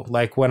do.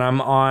 Like when I'm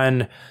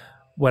on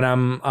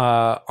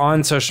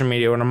social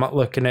media, when I'm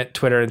looking at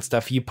Twitter and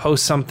stuff, you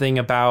post something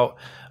about,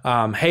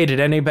 hey,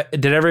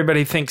 did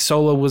everybody think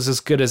Solo was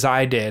as good as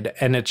I did?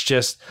 And it's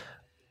just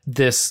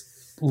this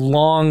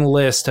long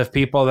list of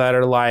people that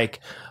are like,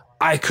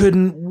 I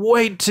can't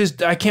wait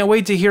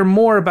to hear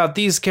more about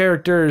these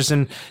characters.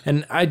 And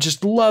I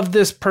just love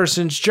this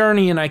person's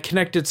journey. And I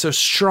connected so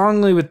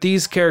strongly with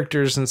these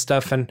characters and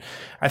stuff. And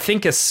I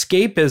think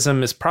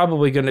escapism is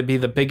probably going to be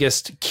the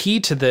biggest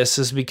key to this,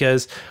 is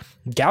because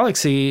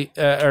Galaxy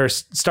or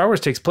Star Wars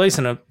takes place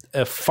in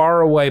a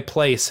faraway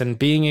place, and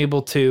being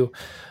able to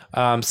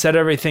set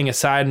everything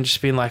aside and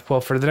just being like,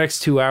 well, for the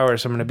next 2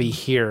 hours, I'm going to be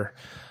here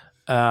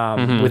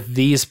with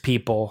these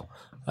people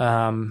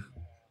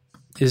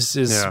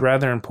is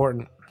rather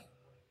important.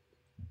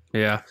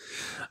 Yeah.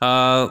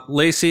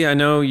 Lacey, I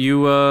know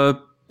you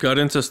got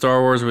into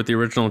Star Wars with the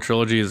original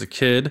trilogy as a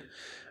kid.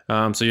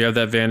 So you have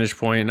that vantage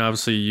point, and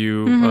obviously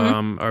you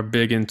are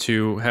big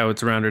into how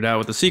it's rounded out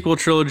with the sequel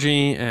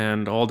trilogy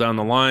and all down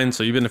the line.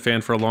 So you've been a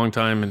fan for a long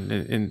time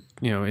and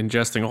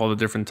ingesting all the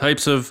different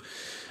types of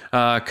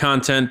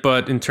content.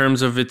 But in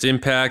terms of its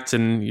impact,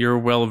 and you're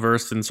well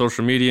versed in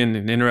social media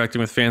and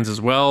interacting with fans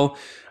as well,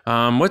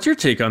 what's your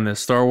take on this?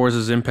 Star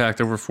Wars' impact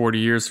over 40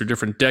 years through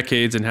different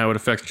decades and how it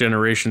affects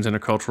generations in a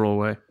cultural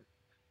way.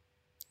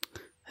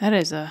 That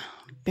is a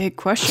big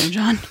question,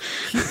 John.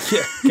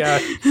 Yeah,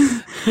 God.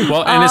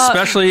 Well, and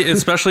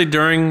especially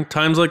during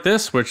times like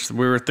this,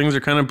 where things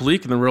are kind of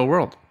bleak in the real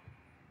world.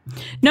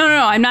 No.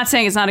 I'm not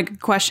saying it's not a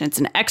good question. It's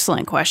an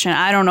excellent question.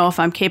 I don't know if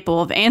I'm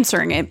capable of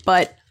answering it,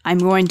 but I'm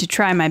going to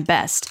try my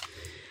best.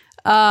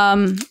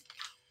 I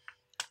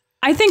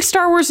think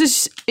Star Wars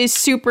is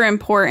super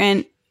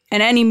important,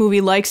 and any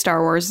movie like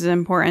Star Wars is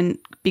important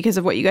because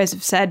of what you guys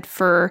have said,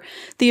 for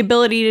the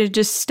ability to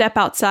just step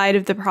outside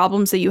of the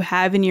problems that you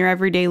have in your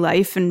everyday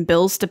life and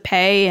bills to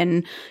pay.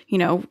 And,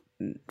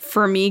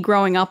 for me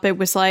growing up, it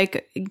was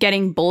like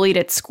getting bullied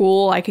at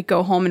school. I could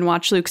go home and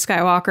watch Luke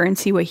Skywalker and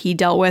see what he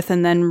dealt with,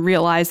 and then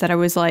realize that I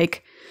was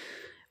like,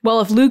 well,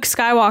 if Luke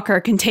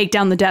Skywalker can take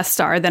down the Death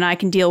Star, then I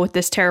can deal with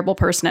this terrible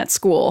person at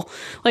school,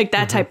 like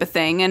that type of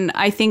thing. And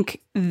I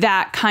think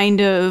that kind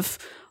of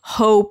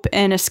hope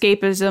and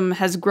escapism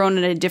has grown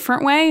in a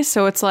different way.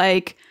 So it's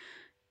like,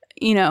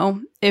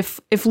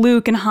 if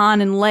Luke and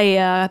Han and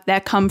Leia,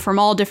 that come from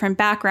all different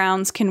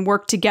backgrounds, can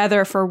work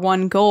together for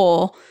one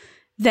goal,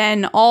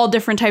 then all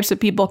different types of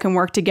people can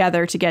work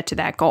together to get to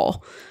that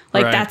goal.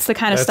 Like that's the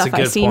kind of stuff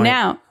I see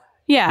now.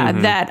 Yeah,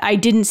 that I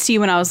didn't see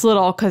when I was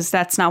little, because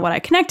that's not what I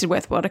connected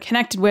with. What I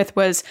connected with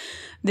was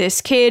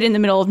this kid in the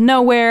middle of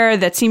nowhere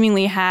that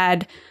seemingly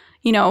had,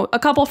 a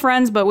couple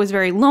friends, but was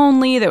very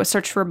lonely, that was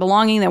searching for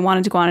belonging, that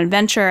wanted to go on an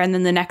adventure. And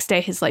then the next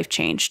day his life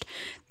changed.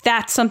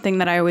 That's something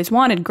that I always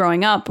wanted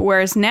growing up.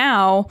 Whereas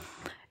now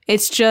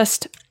it's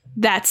just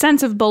that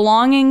sense of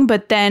belonging,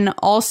 but then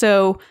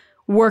also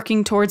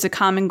working towards a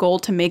common goal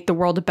to make the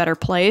world a better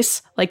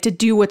place, like to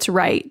do what's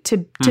right, to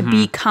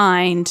be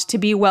kind, to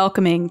be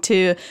welcoming,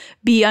 to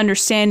be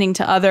understanding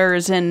to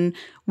others and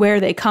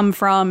where they come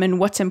from and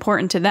what's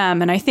important to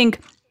them. And I think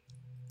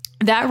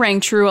that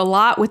rang true a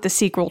lot with the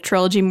sequel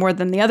trilogy more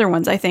than the other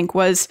ones, I think,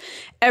 was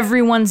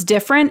everyone's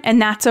different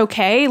and that's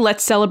okay.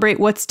 Let's celebrate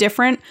what's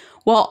different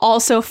while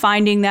also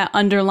finding that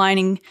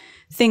underlining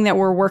thing that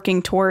we're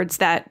working towards,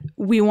 that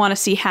we want to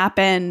see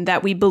happen,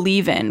 that we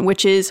believe in,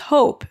 which is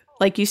hope.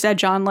 Like you said,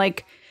 John,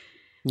 like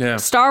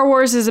Star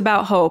Wars is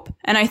about hope.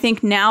 And I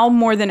think now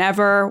more than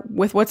ever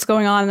with what's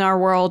going on in our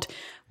world,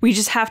 we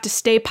just have to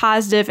stay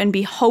positive and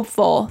be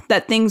hopeful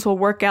that things will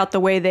work out the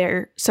way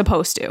they're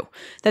supposed to,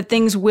 that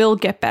things will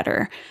get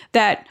better,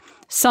 that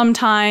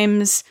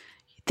sometimes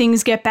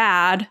things get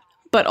bad,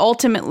 but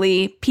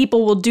ultimately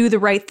people will do the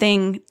right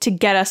thing to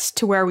get us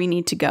to where we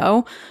need to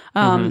go.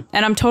 And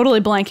I'm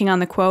totally blanking on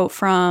the quote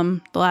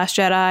from The Last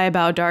Jedi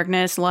about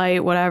darkness,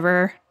 light,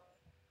 whatever.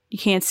 You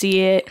can't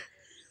see it.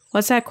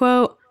 What's that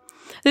quote?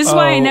 This is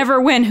why I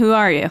never win. Who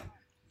are you?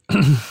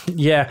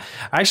 Yeah.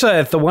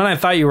 Actually, the one I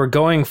thought you were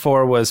going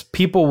for was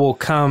people will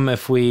come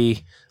if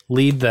we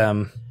lead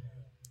them.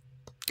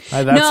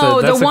 That's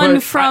the one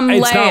from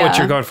Leia. It's not what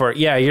you're going for.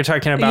 Yeah, you're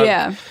talking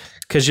about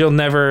because you'll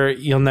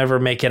never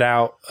make it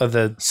out of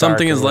the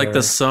something is like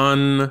the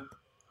sun.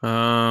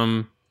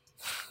 Hope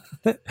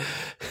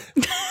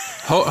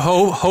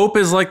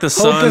is like the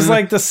sun. Hope is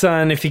like the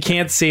sun. If you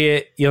can't see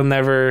it, you'll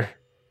never.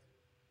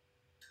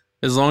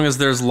 As long as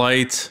there's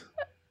light,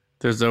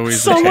 there's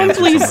always someone a chance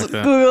please like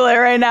that. Google it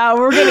right now.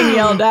 We're getting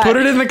yelled at. Put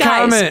it in the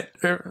comment.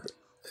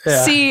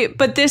 Yeah. See,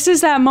 but this is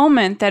that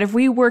moment that if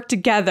we work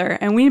together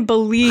and we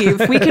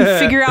believe, we can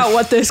figure out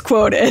what this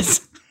quote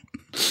is.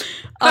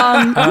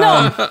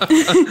 No,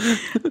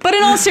 but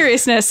in all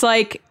seriousness,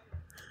 like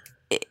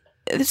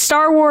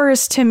Star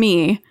Wars to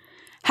me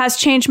has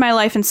changed my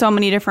life in so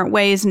many different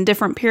ways in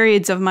different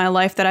periods of my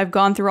life that I've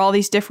gone through all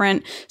these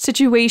different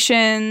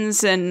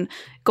situations and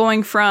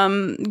going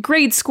from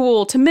grade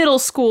school to middle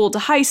school to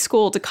high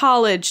school to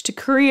college to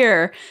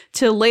career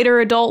to later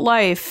adult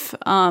life.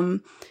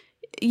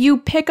 You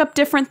pick up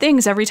different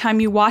things every time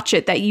you watch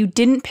it that you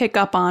didn't pick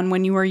up on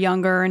when you were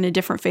younger in a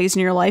different phase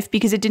in your life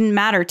because it didn't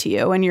matter to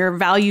you and your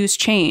values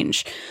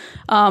change,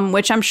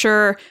 which I'm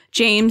sure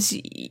James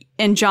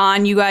and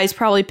John, you guys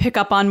probably pick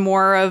up on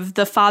more of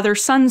the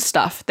father-son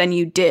stuff than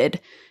you did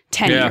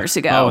 10 years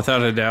ago. Oh,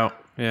 without a doubt.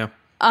 Yeah.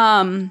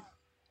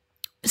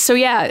 So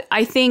yeah,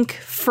 I think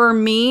for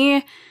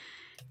me,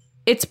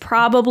 it's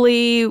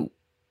probably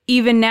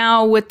even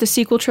now with the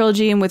sequel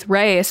trilogy and with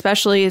Rey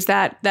especially is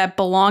that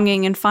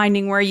belonging and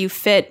finding where you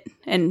fit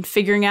and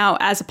figuring out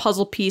as a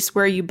puzzle piece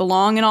where you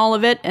belong in all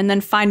of it, and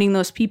then finding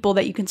those people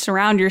that you can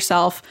surround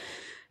yourself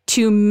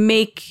to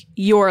make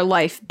your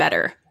life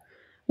better,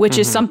 which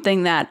is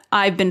something that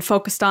I've been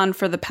focused on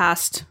for the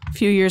past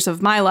few years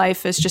of my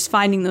life, is just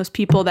finding those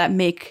people that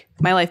make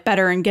my life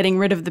better and getting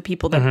rid of the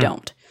people that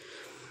don't.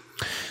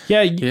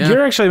 Yeah,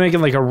 you're actually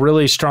making like a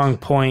really strong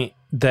point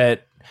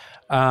that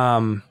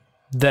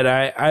that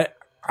I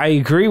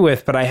agree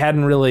with, but I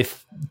hadn't really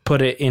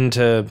put it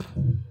into,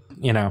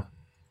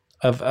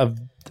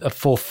 a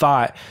full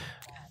thought.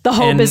 The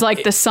hope is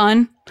like the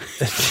sun.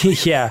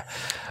 Yeah.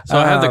 So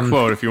I have the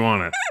quote if you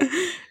want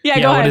it. Yeah,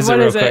 go ahead. What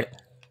is it?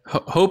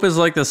 Hope is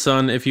like the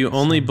sun. If you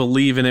only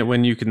believe in it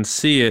when you can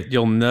see it,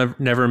 you'll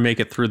never make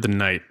it through the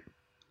night.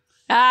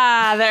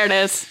 Ah, there it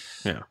is.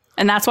 Yeah.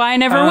 And that's why I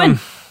never win.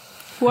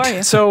 Who are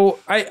you? So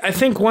I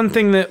think one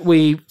thing that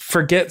we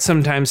forget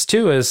sometimes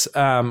too is,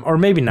 or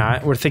maybe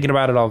not, we're thinking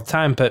about it all the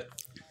time, but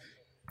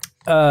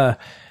I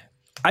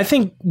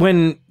think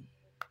when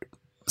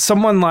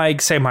someone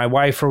like, say, my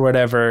wife or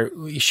whatever,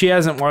 she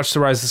hasn't watched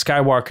The Rise of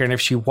Skywalker, and if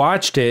she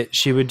watched it,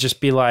 she would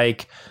just be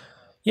like,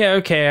 yeah,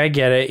 okay, I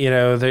get it.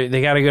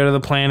 They got to go to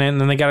the planet,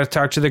 and then they got to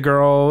talk to the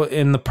girl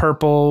in the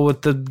purple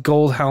with the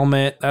gold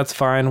helmet. That's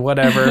fine,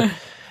 whatever.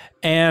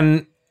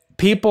 And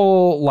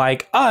people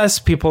like us,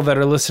 people that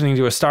are listening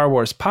to a Star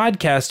Wars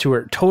podcast who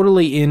are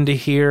totally into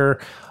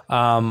here,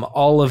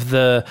 all of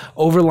the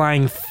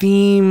overlying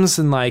themes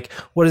and like,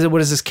 what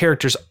is this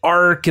character's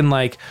arc, and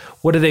like,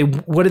 what did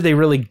they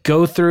really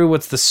go through?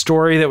 What's the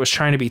story that was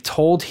trying to be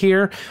told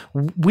here?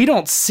 We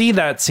don't see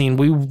that scene.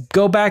 We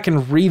go back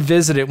and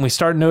revisit it, and we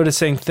start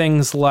noticing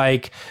things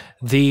like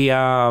you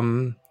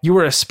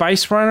were a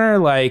spice runner,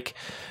 like,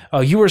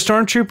 oh, you were a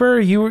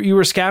stormtrooper, you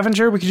were a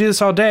scavenger. We could do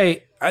this all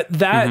day.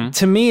 That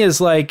to me is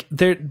like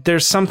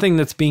there's something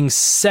that's being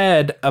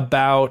said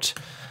about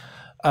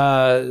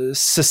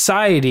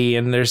society,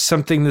 and there's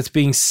something that's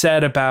being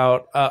said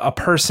about a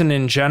person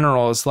in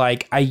general. Is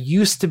like, I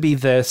used to be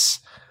this,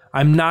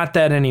 I'm not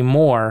that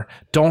anymore.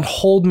 Don't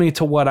hold me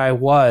to what I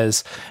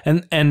was.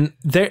 And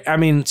there, I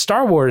mean,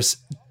 Star Wars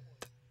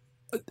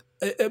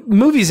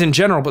movies in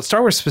general, but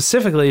Star Wars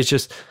specifically is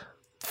just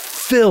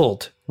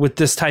filled with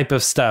this type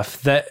of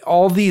stuff, that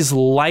all these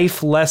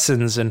life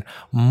lessons and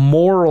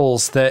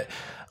morals that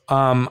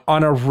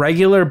on a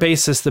regular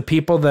basis, the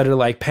people that are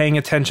like paying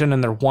attention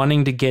and they're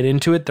wanting to get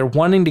into it, they're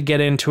wanting to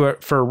get into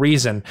it for a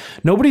reason.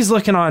 Nobody's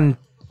looking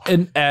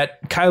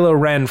at Kylo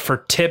Ren for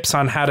tips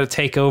on how to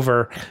take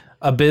over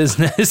a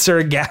business or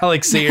a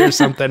galaxy or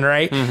something,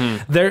 right?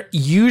 Mm-hmm. They're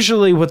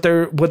usually what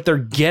they're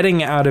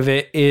getting out of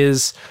it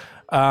is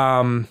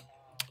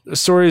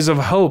stories of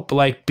hope,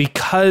 like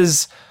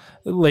because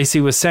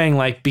Lacey was saying,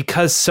 like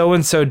because so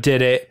and so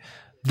did it,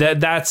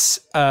 that's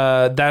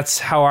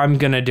how I'm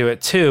gonna do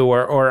it too,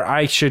 or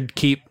I should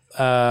keep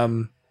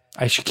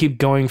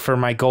going for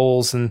my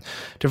goals and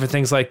different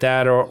things like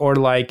that, or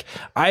like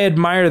I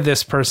admire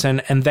this person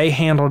and they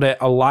handled it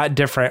a lot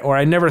different, or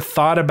I never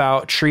thought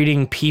about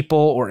treating people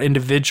or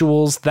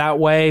individuals that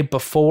way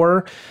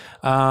before.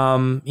 You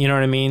know what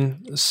I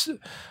mean?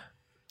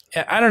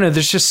 I don't know.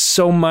 There's just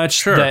so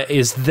much that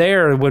is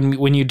there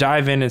when you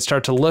dive in and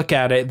start to look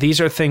at it.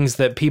 These are things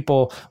that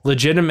people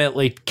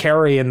legitimately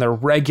carry in their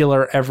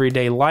regular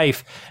everyday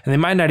life, and they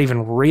might not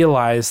even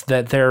realize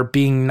that they're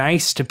being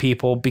nice to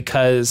people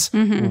because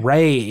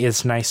Rey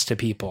is nice to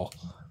people.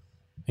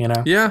 You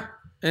know? Yeah,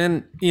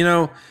 and you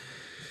know,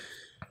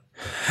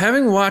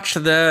 having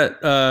watched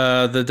that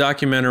the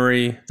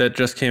documentary that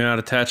just came out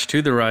attached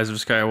to The Rise of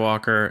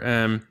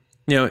Skywalker,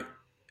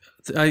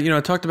 I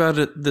talked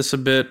about this a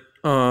bit.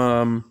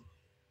 On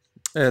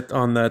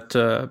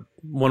that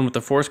one with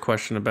the Force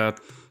question about,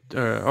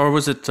 or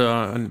was it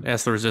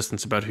Ask the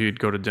Resistance about who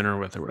you'd go to dinner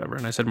with or whatever,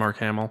 and I said Mark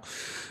Hamill.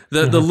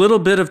 The little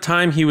bit of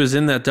time he was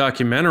in that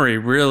documentary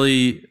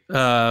really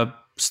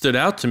stood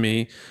out to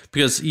me,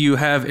 because you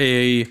have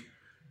a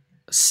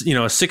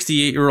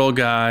 68-year-old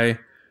guy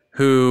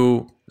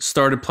who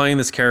started playing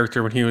this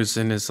character when he was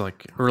in his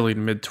like early to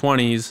mid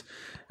 20s,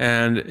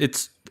 and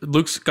it's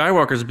Luke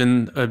Skywalker's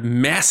been a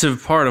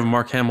massive part of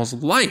Mark Hamill's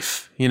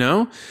life, you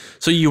know?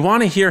 So you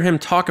want to hear him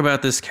talk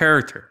about this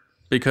character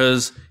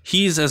because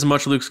he's as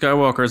much Luke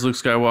Skywalker as Luke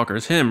Skywalker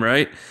is him,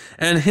 right?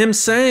 And him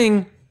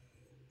saying,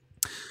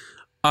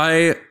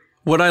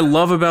 what I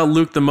love about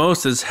Luke the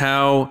most is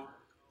how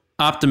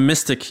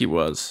optimistic he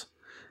was.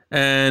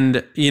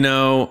 And,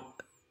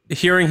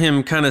 hearing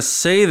him kind of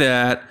say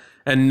that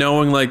and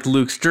knowing like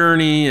Luke's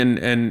journey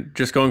and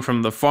just going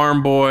from the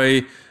farm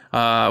boy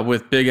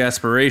with big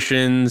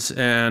aspirations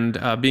and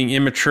being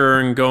immature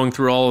and going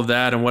through all of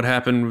that and what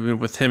happened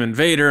with him and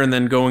Vader, and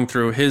then going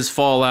through his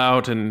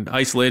fallout and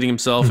isolating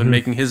himself and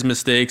making his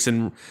mistakes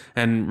and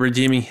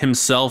redeeming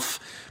himself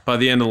by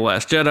the end of The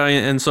Last Jedi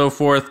and so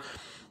forth.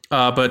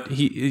 But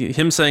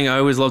him saying, I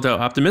always loved how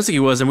optimistic he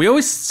was. And we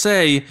always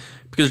say,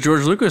 because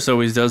George Lucas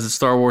always does, that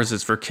Star Wars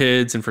is for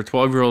kids and for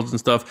 12-year-olds and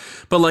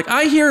stuff. But like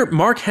I hear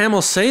Mark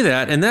Hamill say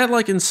that, and that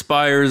like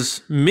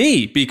inspires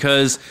me,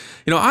 because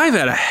I've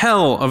had a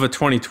hell of a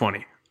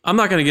 2020. I'm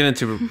not going to get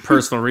into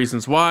personal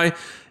reasons why.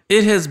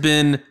 It has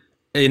been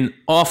an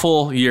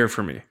awful year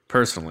for me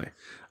personally,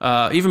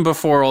 even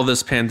before all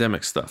this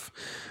pandemic stuff.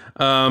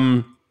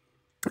 And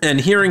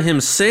hearing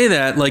him say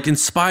that like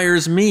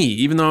inspires me,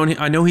 even though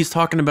I know he's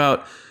talking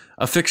about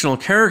a fictional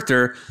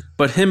character,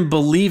 but him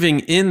believing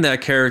in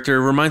that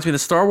character reminds me that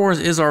Star Wars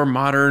is our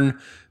modern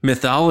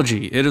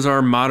mythology. It is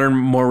our modern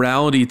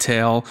morality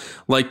tale,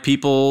 like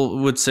people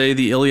would say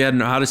the Iliad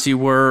and Odyssey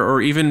were,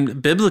 or even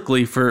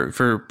biblically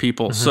for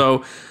people.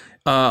 So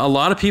a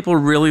lot of people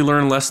really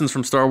learn lessons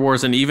from Star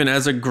Wars. And even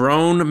as a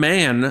grown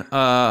man,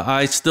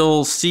 I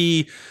still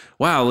see,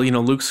 wow,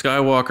 Luke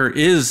Skywalker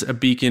is a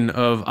beacon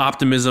of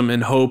optimism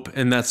and hope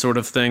and that sort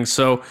of thing.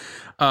 So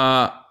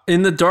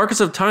in the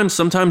darkest of times,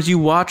 sometimes you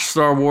watch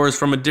Star Wars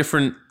from a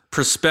different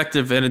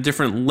perspective and a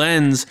different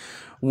lens,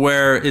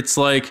 where it's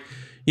like,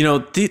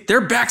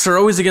 their backs are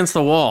always against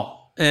the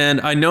wall. And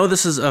I know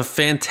this is a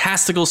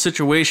fantastical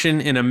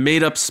situation in a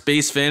made-up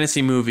space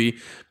fantasy movie,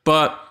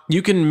 but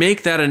you can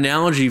make that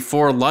analogy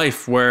for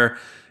life, where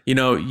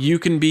you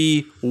can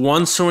be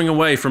one swing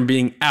away from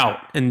being out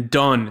and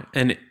done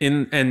and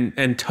in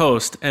and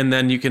toast, and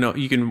then you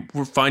can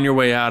find your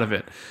way out of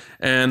it.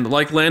 And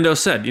like Lando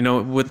said,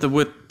 with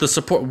the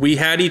support, we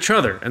had each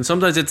other, and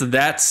sometimes it's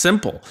that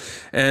simple.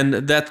 And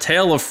that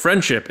tale of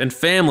friendship and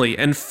family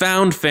and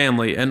found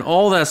family and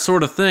all that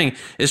sort of thing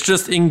is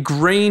just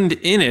ingrained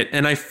in it.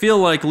 And I feel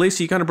like,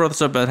 Lacey, you kind of brought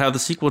this up about how the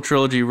sequel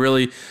trilogy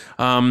really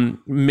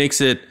makes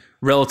it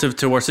relative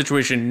to our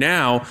situation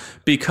now,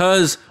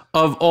 because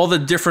of all the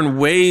different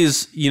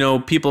ways,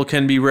 people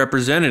can be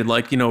represented.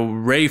 Like,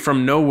 Rey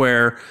from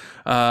nowhere,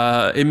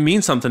 it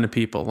means something to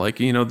people. Like,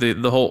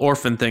 the whole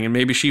orphan thing, and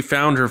maybe she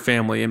found her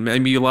family, and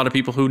maybe a lot of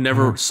people who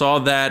never saw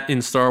that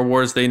in Star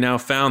Wars, they now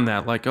found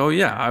that. Like, oh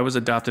yeah, I was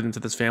adopted into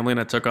this family and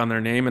I took on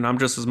their name, and I'm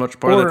just as much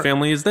part of that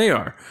family as they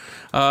are.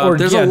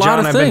 There's a lot John,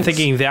 of things. I've been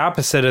thinking the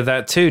opposite of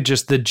that too.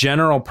 Just the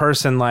general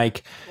person,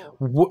 like,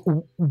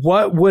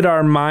 what would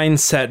our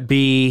mindset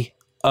be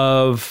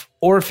of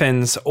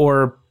orphans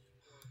or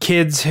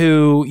kids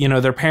who,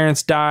 their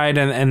parents died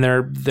and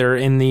they're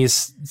in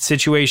these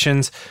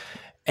situations,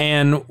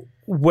 and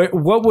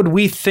what would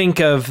we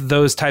think of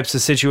those types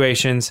of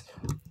situations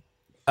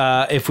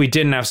if we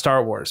didn't have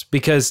Star Wars.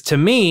 Because to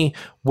me,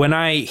 when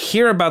I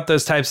hear about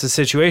those types of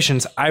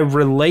situations, I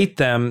relate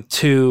them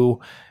to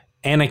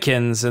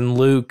Anakin's and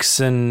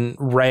Luke's and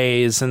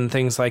Rey's and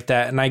things like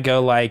that. And I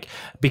go like,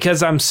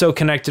 because I'm so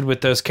connected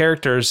with those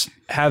characters,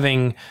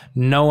 having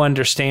no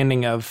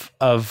understanding of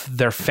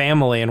their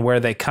family and where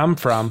they come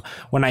from,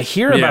 when I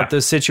hear about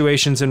those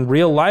situations in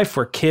real life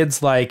where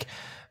kids like,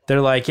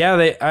 they're like,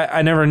 yeah,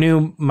 I never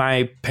knew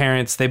my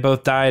parents. They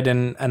both died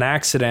in an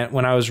accident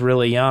when I was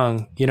really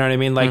young. You know what I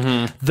mean? Like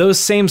those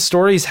same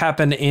stories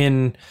happen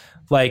in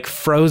like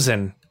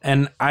Frozen,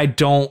 and I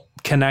don't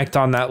connect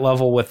on that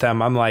level with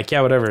them. I'm like,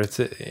 yeah, whatever. It's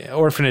an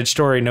orphanage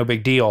story, no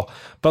big deal.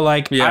 But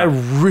like, I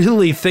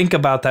really think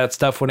about that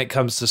stuff when it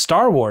comes to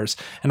Star Wars,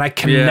 and I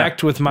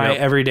connect with my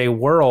everyday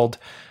world.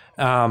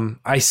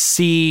 I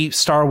see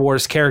Star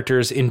Wars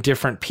characters in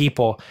different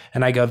people,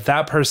 and I go,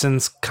 that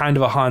person's kind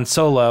of a Han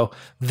Solo.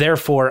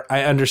 Therefore,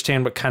 I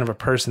understand what kind of a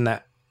person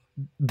that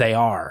they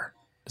are.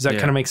 Does that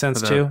kind of make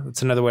sense too?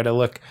 It's another way to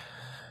look,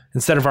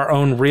 instead of our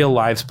own real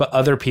lives, but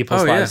other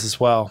people's lives as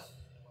well.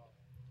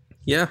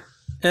 Yeah.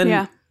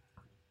 And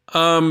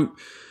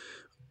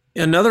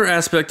another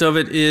aspect of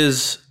it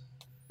is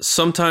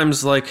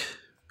sometimes like,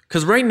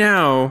 because right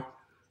now,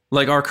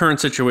 like our current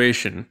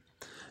situation,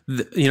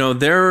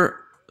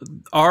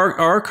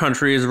 our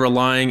country is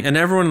relying, and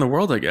everyone in the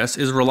world, I guess,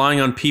 is relying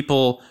on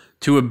people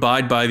to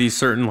abide by these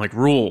certain like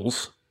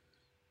rules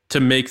to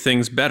make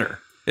things better.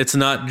 It's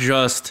not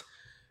just,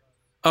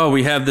 oh,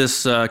 we have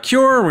this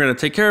cure, we're going to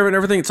take care of it and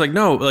everything. It's like,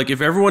 no, like if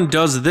everyone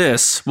does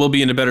this, we'll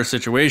be in a better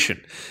situation.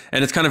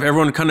 And it's kind of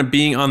everyone kind of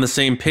being on the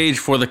same page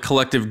for the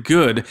collective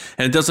good.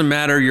 And it doesn't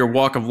matter your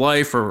walk of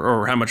life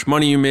or how much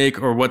money you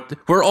make or what,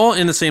 we're all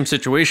in the same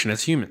situation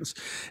as humans.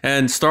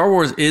 And Star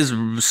Wars is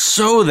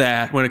so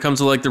that when it comes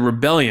to like the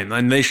rebellion,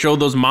 and they show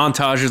those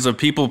montages of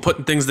people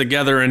putting things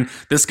together, and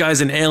this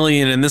guy's an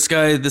alien, and this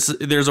guy,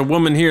 there's a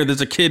woman here, there's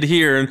a kid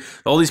here, and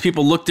all these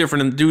people look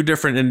different and do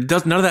different, and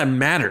none of that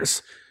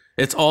matters.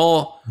 It's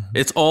all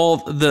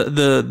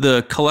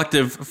the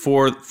collective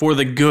for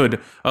the good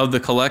of the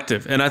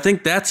collective. And I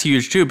think that's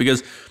huge too,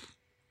 because,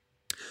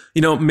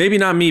 maybe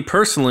not me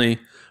personally,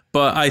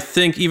 but I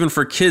think even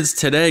for kids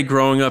today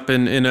growing up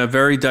in a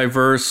very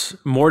diverse,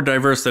 more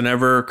diverse than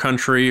ever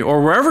country,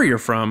 or wherever you're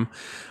from,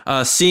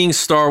 seeing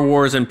Star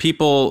Wars and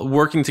people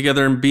working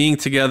together and being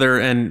together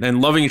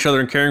and loving each other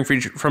and caring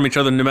from each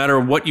other, no matter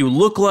what you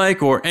look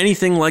like or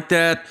anything like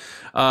that,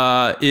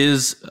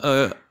 is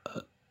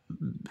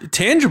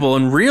tangible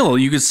and real.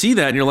 You could see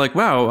that and you're like,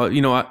 wow,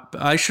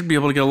 I should be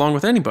able to get along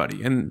with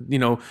anybody. And,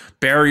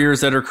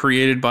 barriers that are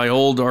created by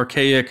old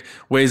archaic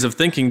ways of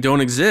thinking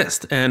don't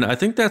exist. And I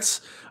think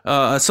that's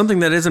something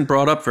that isn't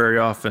brought up very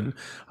often.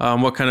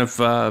 What kind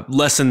of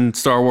lesson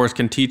Star Wars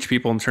can teach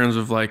people in terms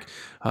of like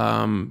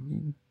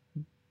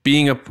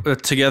being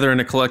together in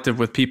a collective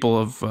with people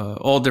of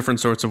all different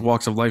sorts of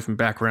walks of life and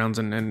backgrounds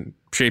and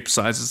shapes,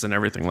 sizes, and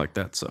everything like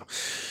that. So,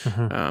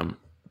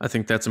 I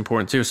think that's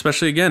important too,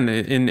 especially again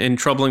in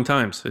troubling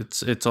times.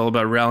 It's all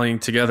about rallying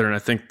together, and I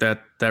think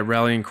that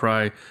rallying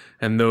cry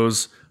and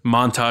those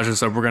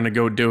montages of we're going to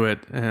go do it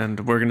and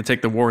we're going to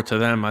take the war to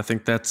them, I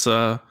think that's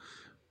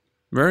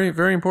very,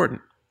 very important.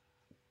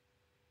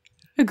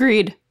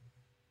 Agreed.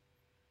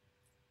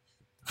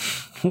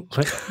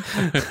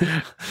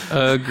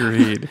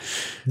 Agreed.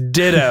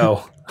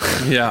 Ditto.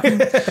 Yeah.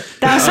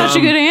 That was such a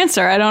good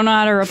answer. I don't know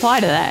how to reply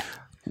to that.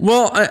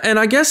 Well, and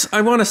I guess I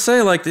want to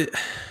say like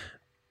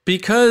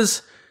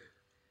because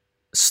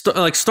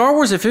Star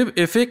Wars, if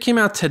it came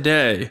out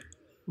today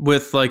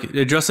with like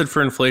adjusted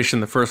for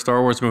inflation, the first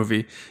Star Wars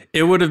movie,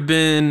 it would have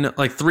been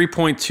like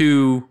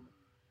 3.2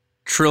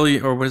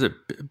 trillion, or what is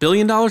it,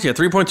 billion dollars? Yeah,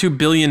 $3.2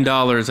 billion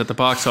at the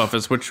box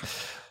office, which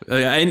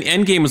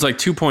Endgame was like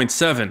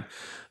 2.7.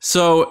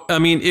 So, I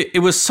mean, it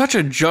was such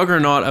a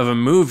juggernaut of a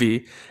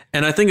movie.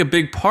 And I think a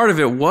big part of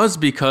it was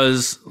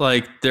because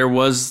like it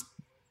was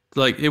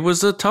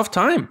a tough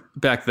time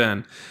back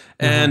then.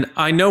 And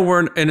I know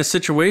we're in a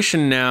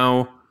situation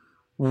now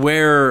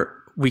where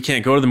we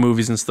can't go to the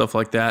movies and stuff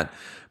like that.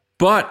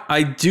 But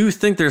I do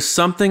think there's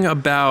something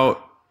about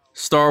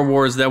Star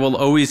Wars that will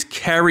always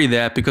carry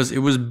that because it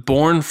was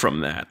born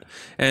from that.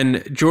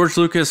 And George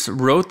Lucas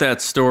wrote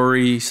that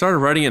story. He started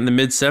writing it in the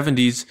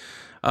mid-'70s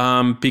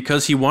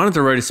because he wanted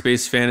to write a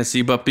space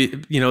fantasy. But,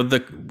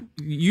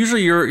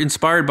 usually you're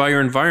inspired by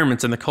your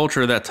environments and the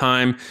culture of that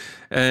time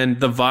and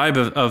the vibe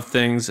of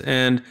things.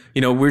 And,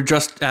 we're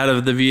just out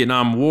of the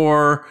Vietnam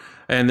War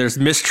and there's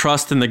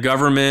mistrust in the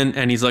government.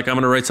 And he's like, I'm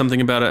going to write something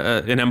about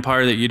an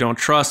empire that you don't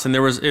trust. And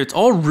it's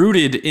all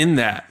rooted in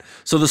that.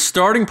 So the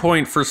starting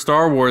point for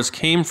Star Wars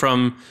came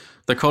from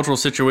the cultural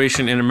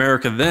situation in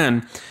America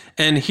then.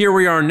 And here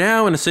we are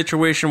now in a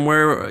situation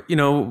where,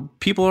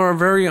 people are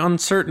very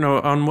uncertain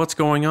on what's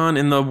going on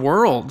in the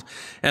world.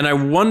 And I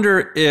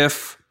wonder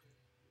if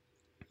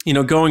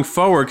going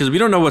forward, because we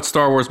don't know what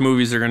Star Wars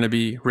movies are going to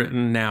be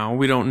written now.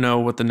 We don't know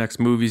what the next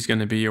movie is going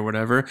to be or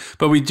whatever.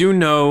 But we do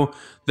know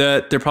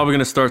that they're probably going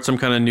to start some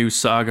kind of new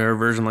saga or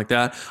version like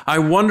that. I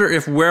wonder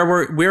if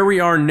where we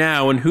are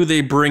now and who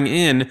they bring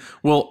in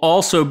will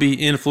also be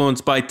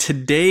influenced by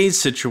today's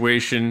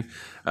situation,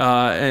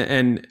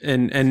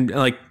 and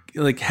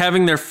like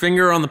having their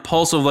finger on the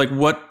pulse of like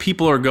what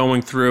people are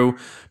going through,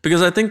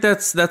 because I think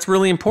that's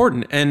really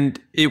important, and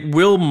it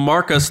will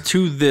mark us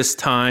to this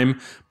time,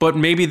 but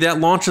maybe that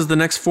launches the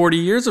next 40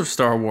 years of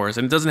Star Wars,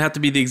 and it doesn't have to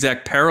be the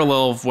exact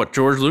parallel of what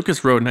George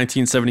Lucas wrote in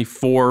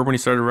 1974 when he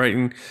started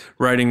writing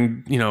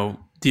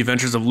The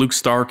Adventures of Luke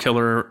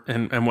Starkiller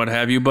and what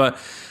have you, but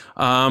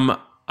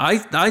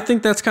I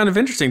think that's kind of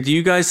interesting. Do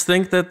you guys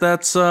think that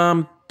that's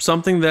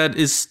something that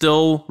is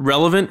still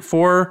relevant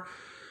for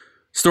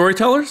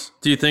storytellers?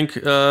 Do you think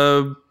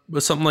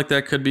something like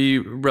that could be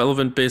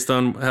relevant based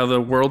on how the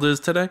world is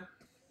today?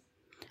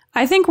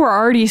 I think we're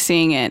already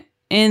seeing it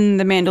in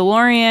The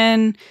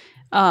Mandalorian,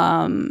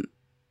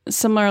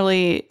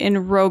 similarly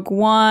in Rogue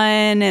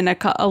One, and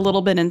a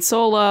little bit in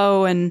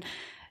Solo. And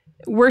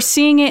we're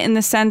seeing it in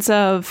the sense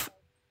of,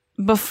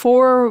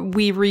 before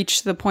we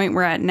reach the point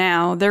we're at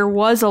now, there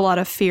was a lot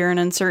of fear and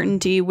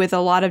uncertainty with a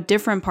lot of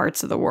different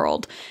parts of the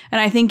world. And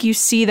I think you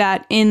see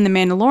that in The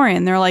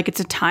Mandalorian. They're like,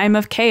 it's a time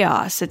of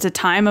chaos. It's a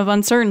time of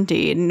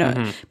uncertainty.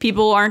 And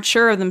people aren't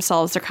sure of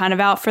themselves. They're kind of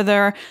out for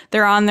they're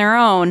on their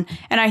own.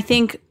 And I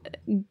think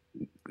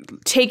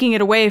taking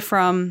it away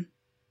from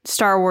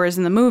Star Wars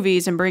and the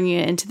movies and bringing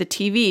it into the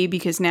TV,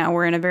 because now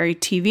we're in a very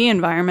TV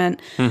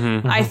environment.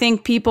 I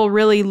think people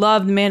really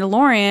love The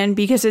Mandalorian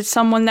because it's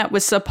someone that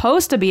was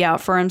supposed to be out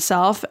for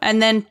himself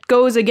and then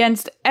goes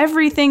against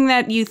everything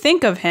that you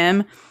think of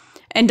him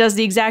and does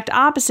the exact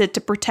opposite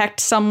to protect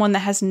someone that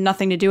has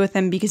nothing to do with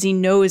him because he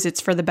knows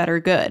it's for the better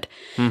good.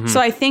 So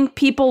I think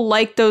people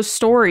like those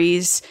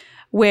stories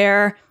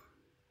where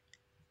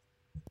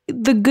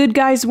the good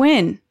guys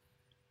win.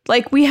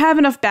 Like, we have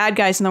enough bad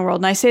guys in the world,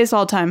 and I say this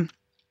all the time.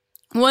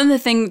 One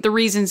of the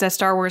reasons that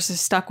Star Wars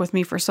has stuck with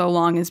me for so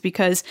long is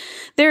because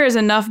there is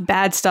enough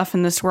bad stuff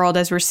in this world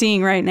as we're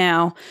seeing right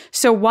now.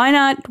 So why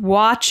not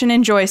watch and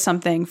enjoy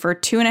something for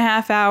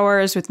 2.5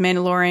 hours with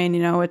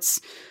Mandalorian?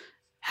 It's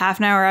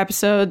half-an-hour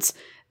episodes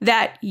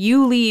that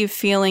you leave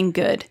feeling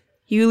good.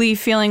 You leave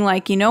feeling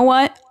like, you know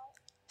what?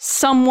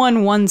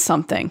 Someone won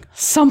something.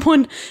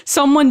 Someone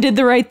did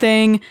the right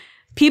thing.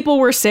 People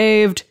were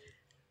saved.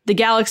 The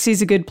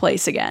galaxy's a good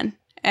place again.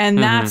 And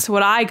that's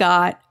what I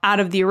got out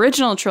of the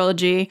original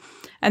trilogy.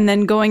 And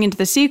then going into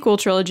the sequel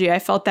trilogy, I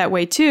felt that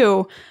way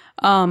too,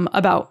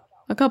 about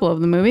a couple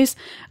of the movies.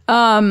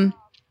 That's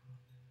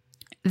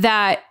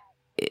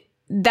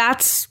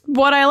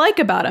what I like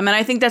about them. And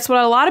I think that's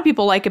what a lot of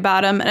people like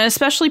about them. And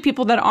especially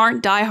people that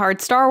aren't diehard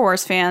Star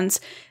Wars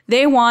fans.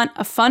 They want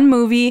a fun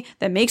movie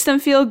that makes them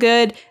feel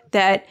good,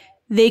 that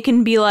they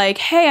can be like,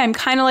 hey, I'm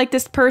kind of like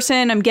this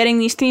person. I'm getting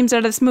these themes out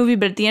of this movie.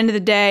 But at the end of the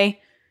day,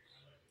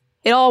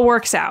 it all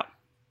works out.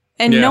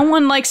 And no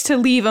one likes to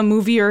leave a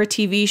movie or a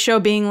TV show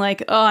being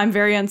like, oh, I'm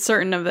very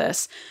uncertain of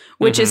this,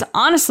 which is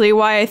honestly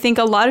why I think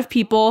a lot of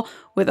people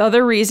with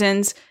other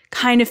reasons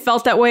kind of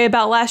felt that way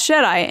about Last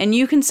Jedi. And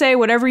you can say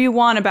whatever you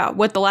want about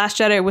what The Last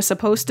Jedi was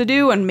supposed to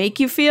do and make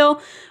you feel.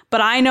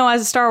 But I know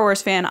as a Star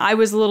Wars fan, I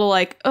was a little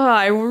like, oh,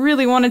 I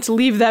really wanted to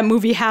leave that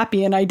movie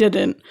happy and I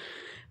didn't.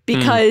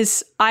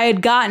 Because I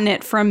had gotten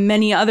it from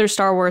many other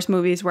Star Wars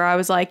movies where I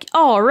was like,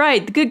 oh, all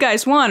right, the good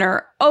guys won.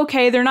 Or,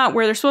 okay, they're not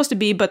where they're supposed to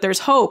be, but there's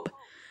hope.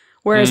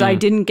 Whereas I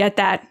didn't get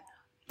that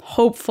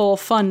hopeful,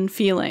 fun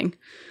feeling,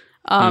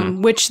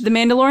 which The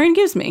Mandalorian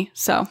gives me.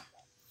 So,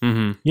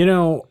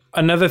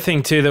 another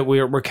thing too that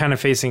we're kind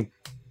of facing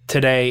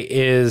today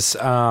is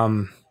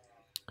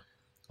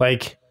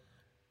like,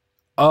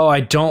 oh,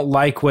 I don't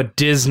like what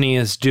Disney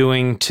is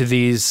doing to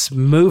these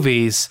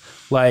movies.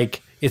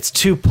 Like, it's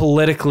too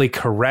politically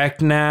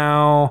correct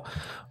now.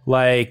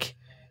 Like,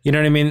 you know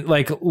what I mean?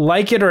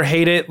 Like it or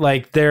hate it,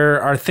 like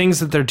there are things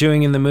that they're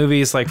doing in the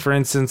movies, like for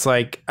instance,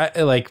 like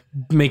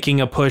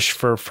making a push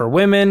for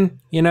women,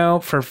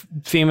 for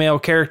female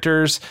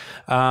characters,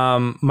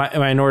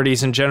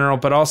 minorities in general,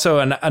 but also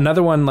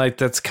another one like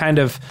that's kind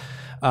of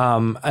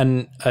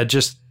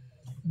just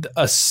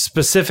a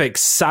specific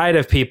side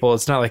of people.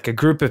 It's not like a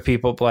group of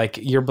people, but like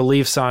your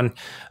beliefs on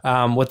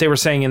what they were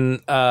saying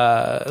in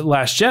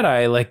Last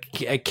Jedi,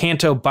 like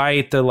Canto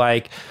Bight, the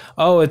like,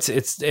 oh,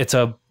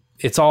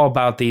 it's all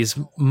about these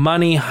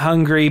money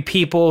hungry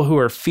people who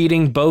are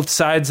feeding both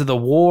sides of the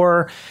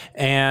war,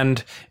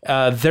 and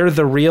they're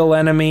the real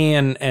enemy.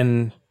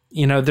 And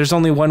there's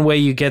only one way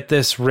you get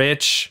this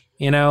rich,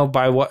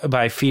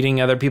 by feeding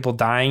other people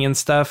dying and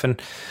stuff.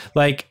 And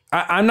like,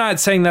 I'm not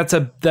saying that's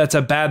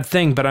a bad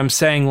thing, but I'm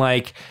saying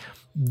like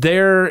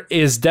there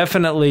is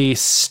definitely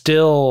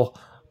still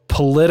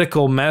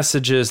political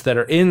messages that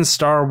are in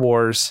Star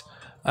Wars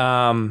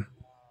that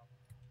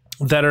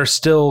are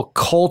still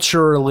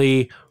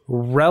culturally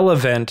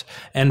relevant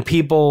and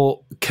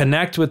people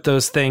connect with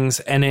those things.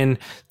 And in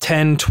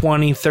 10,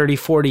 20, 30,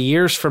 40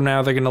 years from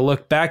now, they're going to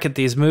look back at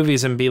these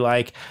movies and be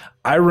like,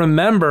 I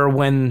remember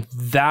when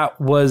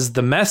that was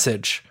the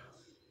message.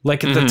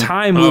 Like at the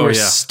time, we were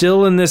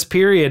still in this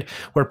period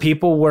where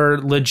people were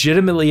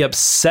legitimately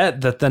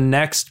upset that the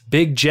next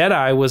big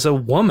Jedi was a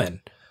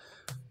woman,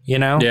 you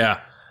know? Yeah.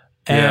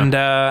 And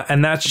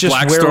that's just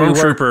Black where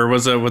Stormtrooper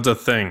was a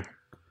thing.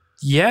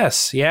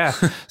 Yes, yeah.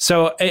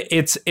 So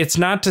it's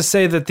not to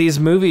say that these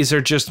movies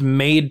are just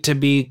made to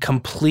be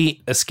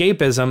complete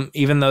escapism,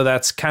 even though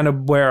that's kind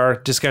of where our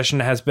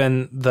discussion has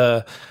been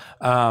the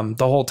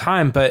whole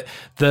time. But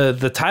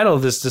the title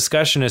of this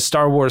discussion is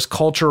Star Wars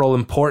Cultural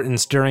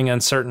Importance During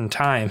Uncertain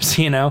Times,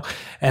 you know?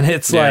 And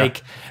it's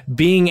like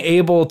being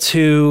able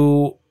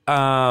to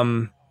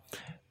have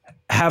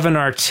an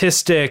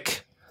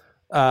artistic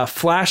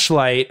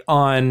flashlight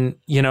on,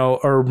 you know,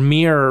 or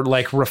mirror,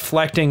 like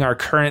reflecting our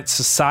current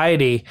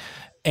society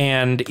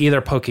and either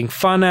poking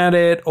fun at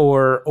it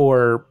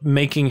or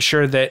making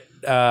sure that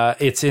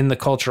it's in the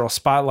cultural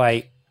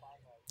spotlight.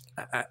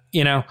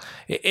 You know,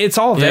 it's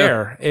all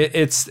there.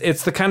 It's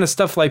the kind of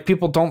stuff like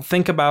people don't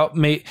think about.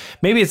 Maybe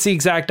it's the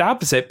exact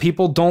opposite.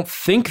 People don't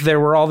think there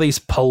were all these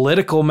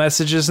political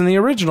messages in the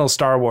original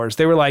Star Wars.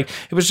 They were like,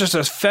 it was just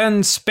a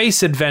fun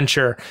space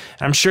adventure.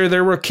 I'm sure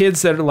there were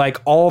kids that are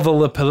like, all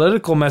the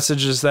political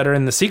messages that are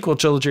in the sequel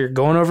trilogy are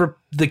going over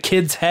the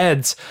kids'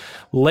 heads.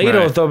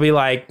 Later, they'll be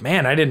like,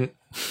 man, I didn't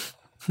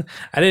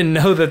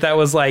know that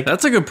was like,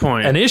 that's a good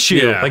point, an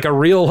issue, like a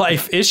real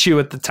life issue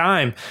at the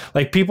time.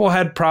 Like people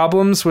had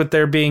problems with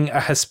there being a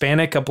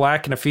Hispanic, a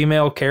black, and a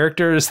female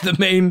character as the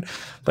main,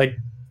 like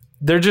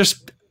they're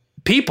just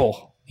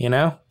people, you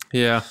know?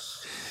 Yeah.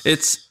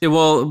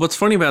 Well, what's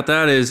funny about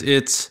that is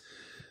it's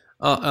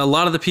a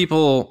lot of the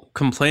people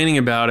complaining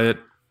about it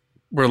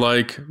were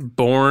like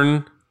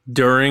born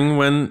during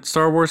when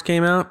Star Wars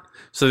came out.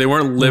 So they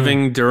weren't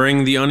living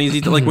during the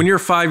uneasy... Like when you're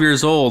 5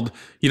 years old,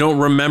 you don't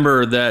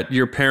remember that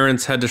your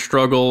parents had to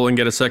struggle and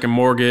get a second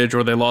mortgage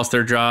or they lost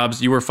their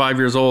jobs. You were 5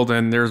 years old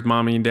and there's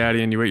mommy and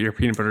daddy and you ate your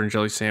peanut butter and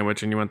jelly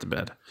sandwich and you went to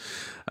bed.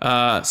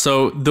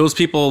 So those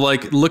people,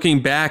 like looking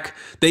back,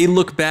 they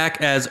look back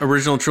as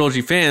original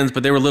trilogy fans,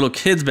 but they were little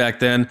kids back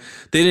then.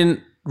 They didn't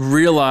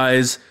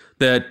realize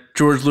that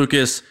George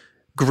Lucas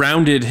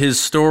grounded his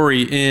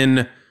story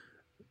in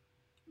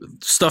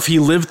stuff he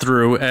lived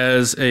through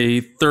as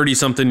a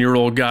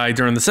 30-something-year-old guy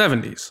during the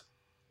 70s.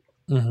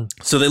 Mm-hmm.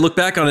 So they look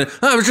back on it,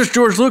 it was just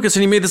George Lucas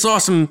and he made this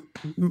awesome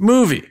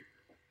movie,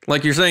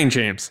 like you're saying,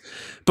 James.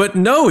 But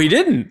no, he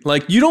didn't.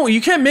 Like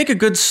you can't make a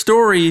good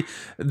story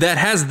that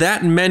has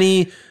that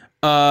many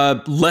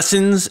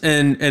lessons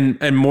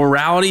and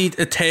morality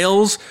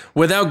tales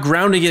without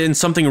grounding it in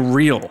something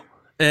real.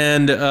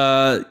 And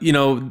you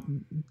know,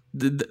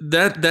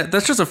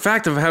 that's just a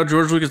fact of how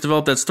George Lucas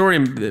developed that story.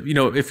 And, you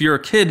know, if you're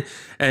a kid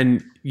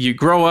and you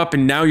grow up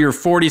and now you're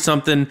 40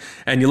 something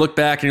and you look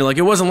back and you're like,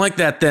 it wasn't like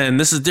that then.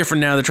 This is different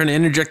now. They're trying to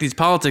interject these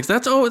politics.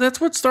 That's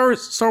what Star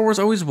Wars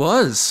always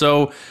was.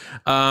 So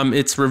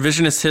it's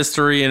revisionist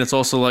history, and it's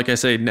also, like I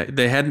say,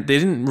 they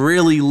didn't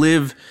really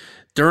live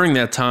during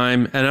that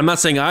time. And I'm not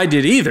saying I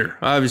did either.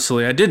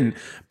 Obviously, I didn't.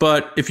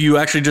 But if you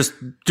actually just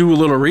do a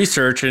little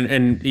research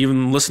and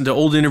even listen to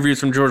old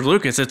interviews from George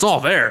Lucas, it's all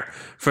there,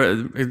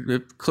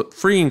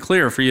 free and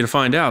clear for you to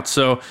find out.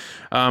 So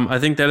I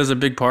think that is a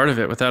big part of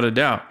it, without a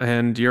doubt.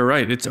 And you're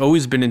right. It's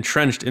always been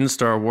entrenched in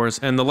Star Wars.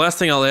 And the last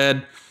thing I'll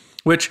add,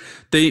 which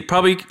they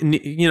probably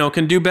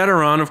can do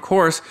better on, of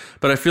course,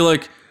 but I feel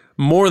like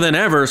more than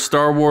ever,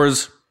 Star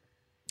Wars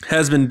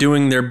has been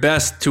doing their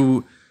best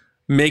to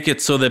make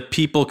it so that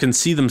people can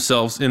see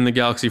themselves in the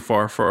galaxy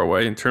far, far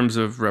away in terms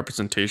of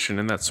representation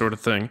and that sort of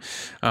thing.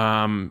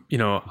 I'm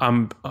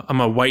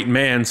a white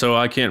man, so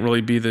I can't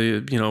really be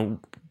the,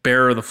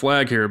 bearer of the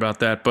flag here about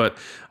that. But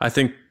I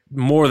think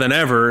more than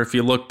ever, if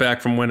you look back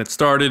from when it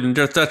started, and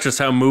that's just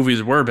how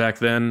movies were back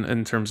then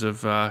in terms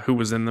of who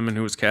was in them and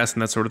who was cast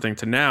and that sort of thing,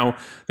 to now,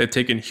 they've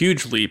taken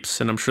huge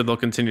leaps, and I'm sure they'll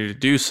continue to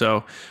do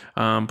so,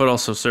 but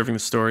also serving the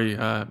story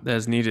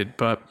as needed.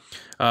 But,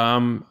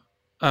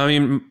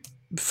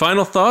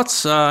 final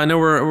thoughts? I know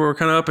we're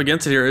kind of up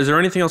against it here. Is there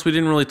anything else we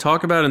didn't really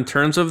talk about in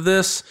terms of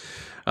this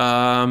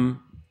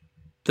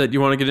that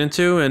you want to get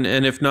into? And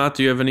if not,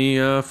 do you have any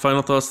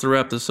final thoughts to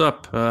wrap this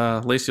up?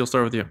 Lacey, I'll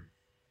start with you.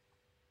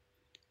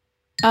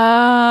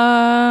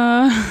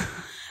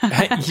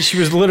 She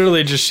was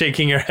literally just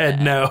shaking her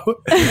head no.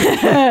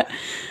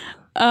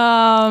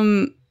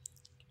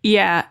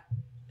 Yeah.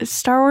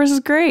 Star Wars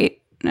is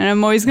great. And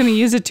I'm always going to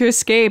use it to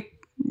escape.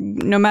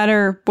 No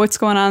matter what's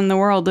going on in the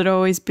world, it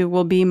always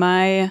will be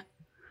my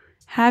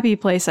happy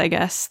place, I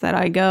guess, that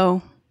I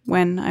go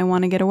when I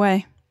want to get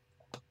away.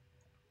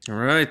 All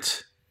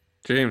right,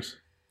 James.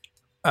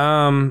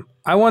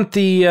 I want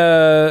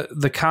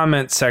the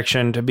comment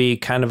section to be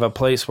kind of a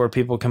place where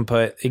people can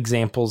put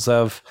examples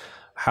of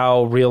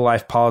how real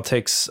life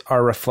politics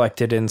are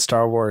reflected in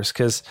Star Wars.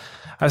 Because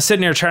I was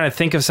sitting here trying to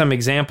think of some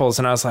examples,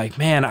 and I was like,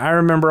 man, I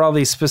remember all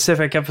these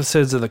specific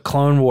episodes of the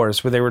Clone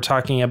Wars where they were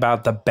talking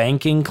about the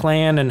banking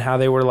clan and how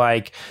they were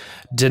like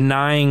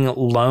denying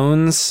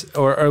loans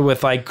or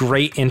with like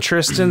great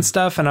interest and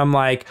stuff. And I'm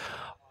like,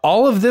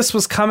 all of this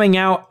was coming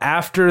out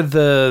after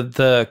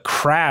the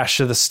crash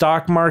of the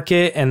stock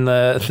market and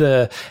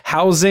the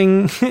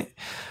housing,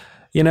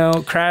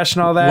 crash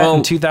and all that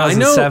in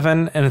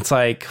 2007. And it's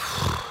like,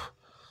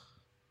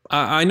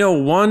 I know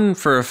one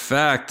for a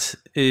fact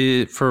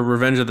for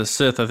Revenge of the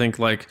Sith. I think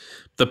like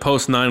the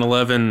post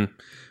 9/11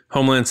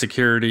 Homeland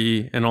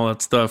Security and all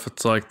that stuff.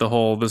 It's like the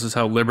whole "this is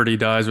how liberty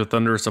dies with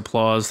thunderous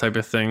applause" type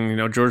of thing.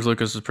 George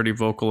Lucas was pretty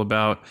vocal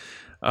about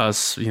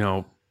us,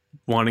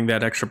 wanting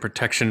that extra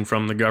protection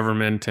from the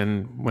government,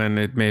 and when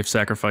it may have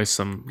sacrificed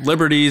some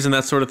liberties and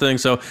that sort of thing.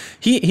 So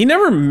he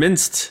never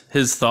minced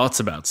his thoughts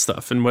about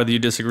stuff, and whether you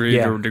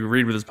disagreed or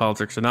agreed with his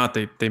politics or not,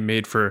 they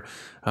made for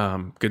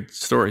good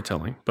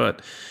storytelling.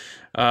 But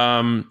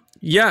I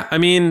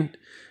mean,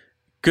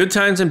 good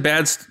times and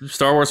bad.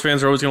 Star Wars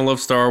fans are always going to love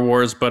Star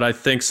Wars, but I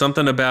think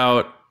something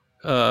about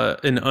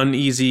an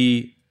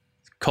uneasy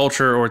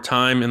culture or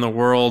time in the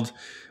world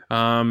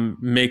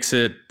makes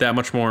it that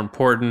much more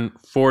important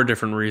for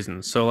different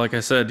reasons. So like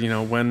I said,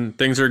 when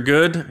things are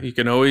good, you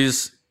can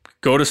always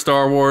go to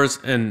Star Wars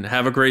and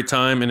have a great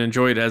time and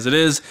enjoy it as it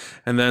is.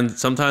 And then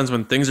sometimes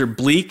when things are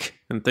bleak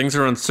and things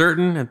are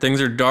uncertain and things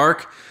are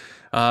dark,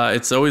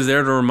 it's always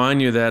there to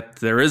remind you that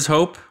there is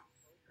hope,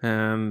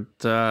 and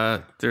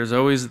there's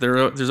always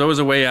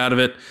a way out of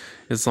it,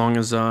 as long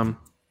as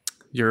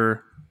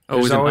you're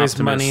always there's always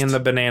money in the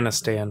banana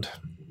stand.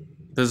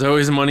 There's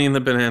always money in the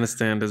banana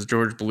stand, as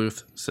George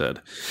Bluth said.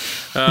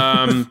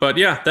 But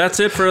yeah, that's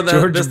it for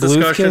this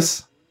discussion.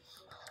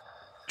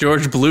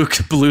 George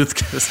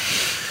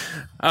Bluthkiss.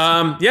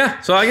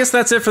 So I guess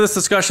that's it for this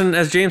discussion.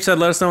 As James said,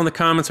 let us know in the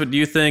comments what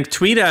you think.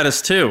 Tweet at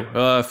us too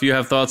if you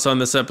have thoughts on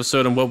this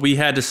episode and what we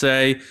had to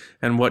say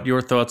and what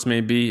your thoughts may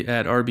be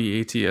at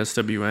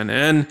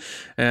RBATSWNN.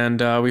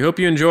 And we hope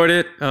you enjoyed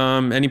it.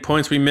 Any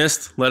points we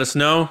missed, let us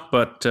know.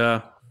 But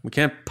we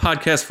can't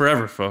podcast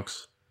forever,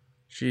 folks.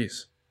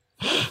 Jeez.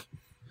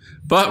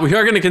 But we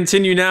are going to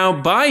continue now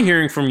by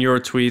hearing from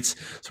your tweets.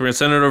 So we're going to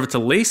send it over to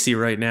Lacey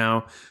right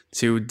now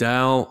to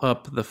dial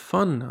up the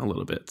fun a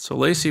little bit. So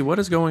Lacey, what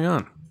is going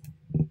on?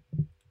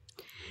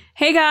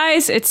 Hey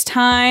guys, it's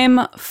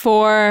time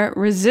for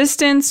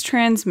Resistance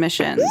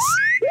Transmissions.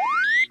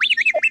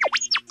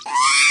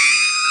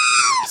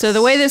 So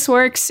the way this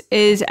works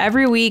is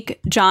every week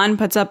John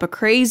puts up a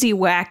crazy,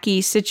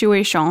 wacky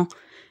situation,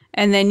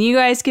 and then you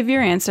guys give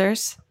your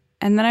answers,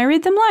 and then I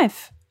read them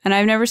live. And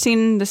I've never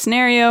seen the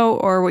scenario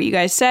or what you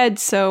guys said,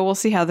 so we'll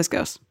see how this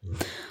goes.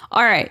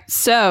 All right,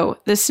 so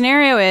the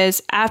scenario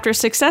is, after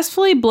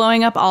successfully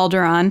blowing up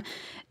Alderaan,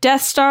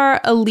 Death Star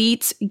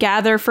elites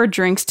gather for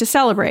drinks to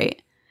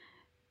celebrate.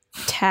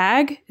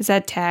 Tag? Is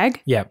that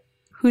Tag? Yep.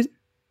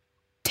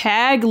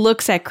 Tag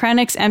looks at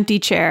Krennic's empty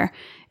chair.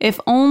 If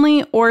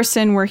only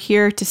Orson were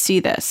here to see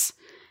this.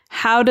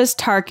 How does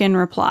Tarkin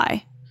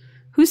reply?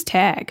 Who's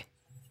Tag?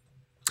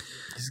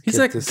 He's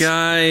that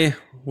guy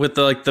with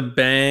the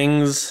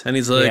bangs, and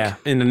he's like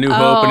in A New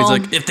Hope, and he's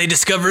like, if they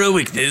discover a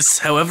weakness,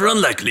 however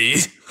unlikely.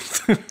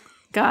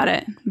 Got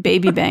it.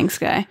 Baby bangs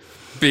guy.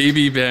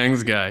 Baby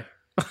bangs guy.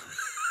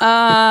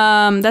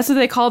 That's what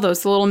they call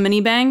those, the little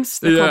mini bangs.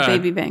 They're called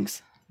baby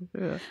bangs.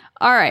 Yeah.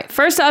 All right.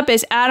 First up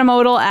is Adam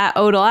Odell at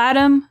Odell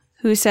Adam,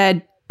 who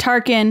said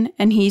Tarkin,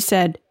 and he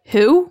said,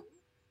 who?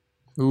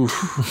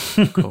 Oof.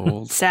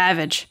 Cold.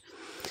 Savage.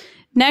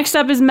 Next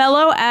up is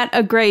Mello at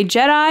A Grey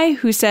Jedi,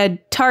 who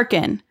said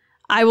Tarkin.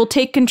 I will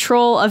take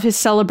control of his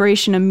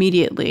celebration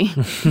immediately.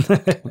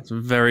 It's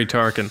very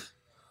Tarkin.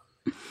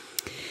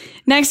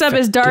 Next up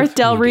is Darth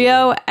Del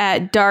Rio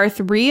at Darth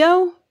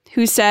Rio,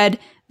 who said,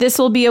 this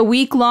will be a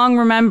week long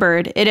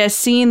remembered. It has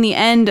seen the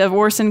end of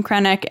Orson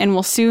Krennic and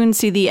will soon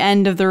see the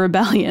end of the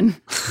rebellion.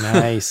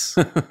 Nice.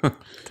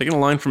 Taking a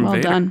line from Vader.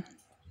 Well done.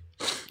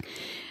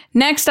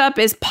 Next up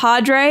is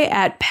Padre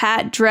at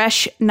Pat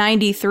Dresch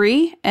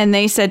 93, and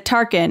they said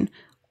Tarkin,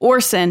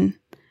 Orson,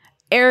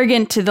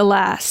 arrogant to the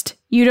last.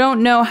 You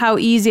don't know how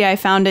easy I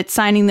found it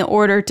signing the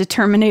order to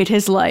terminate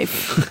his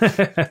life.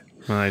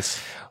 Nice.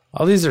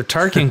 All these are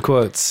Tarkin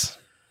quotes.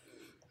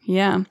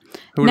 Yeah.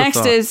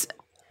 Next is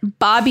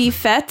Bobby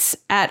Fetz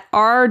at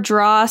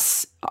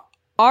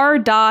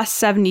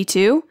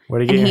RDOS72. Where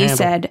did you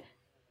get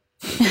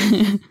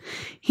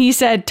he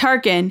said,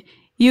 Tarkin,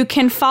 you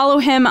can follow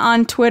him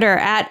on Twitter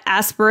at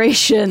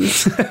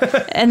Aspirations.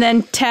 And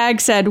then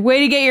Tag said, way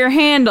to get your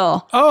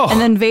handle. Oh.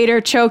 And then Vader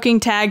choking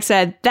Tag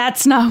said,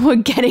 that's not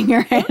what getting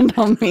your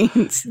handle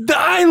means.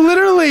 I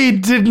literally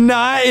did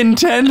not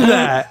intend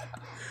that.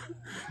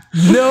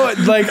 No,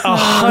 like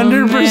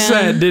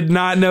 100% did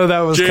not know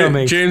that was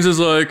coming. James is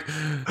like,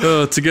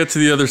 to get to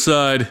the other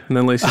side. And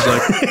then Lacey's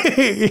like,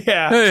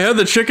 yeah. Hey, had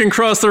the chicken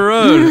cross the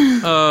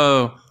road.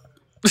 Oh.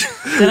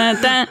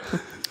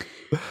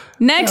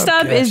 Next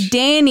up is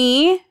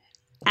Danny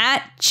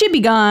at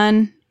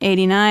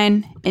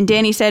Chibigon89. And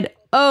Danny said,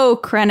 Oh,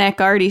 Krennic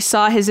already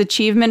saw his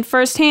achievement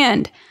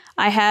firsthand.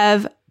 I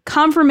have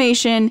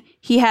confirmation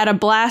he had a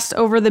blast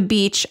over the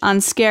beach on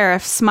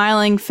Scarif,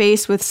 smiling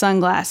face with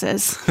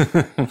sunglasses.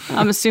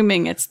 I'm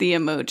assuming it's the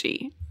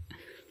emoji.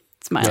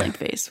 Smiling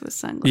face with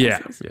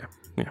sunglasses. Yeah.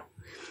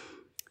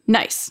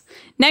 Nice.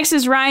 Next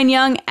is Ryan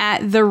Young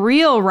at The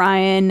Real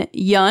Ryan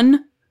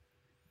Yun.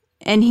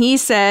 And he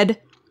said,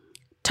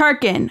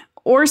 Tarkin,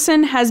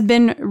 Orson has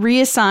been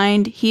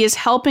reassigned. He is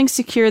helping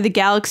secure the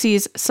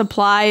galaxy's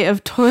supply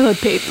of toilet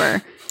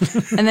paper.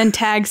 And then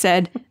Tag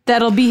said,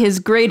 that'll be his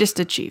greatest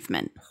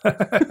achievement.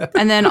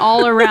 And then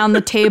all around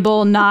the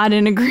table nod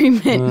in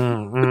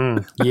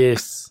agreement.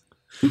 Yes.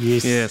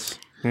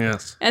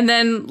 And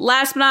then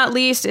last but not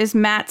least is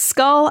Matt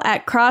Skull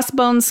at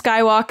Crossbones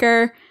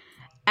Skywalker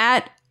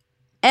at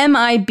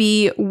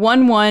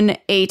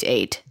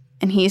MIB1188.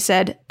 And he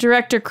said,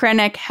 Director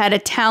Krennic had a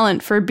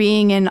talent for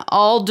being in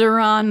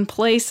Alderaan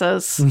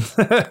places.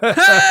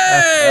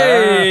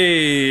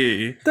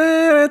 Hey!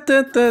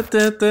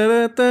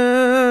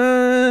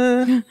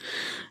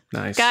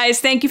 Nice. Guys,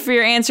 thank you for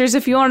your answers.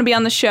 If you want to be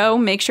on the show,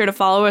 make sure to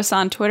follow us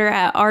on Twitter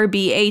at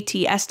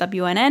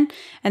RBATSWNN.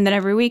 And then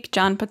every week,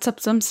 John puts up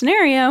some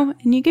scenario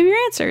and you give your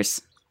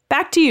answers.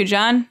 Back to you,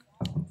 John.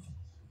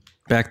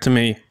 Back to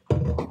me.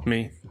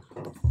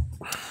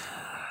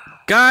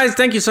 Guys,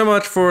 thank you so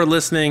much for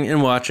listening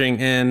and watching,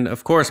 and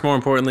of course, more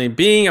importantly,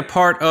 being a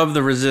part of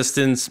the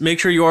Resistance.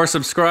 Make sure you are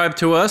subscribed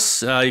to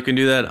us. You can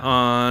do that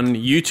on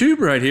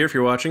YouTube right here if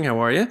you're watching. How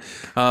are you?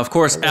 Of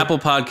course, Apple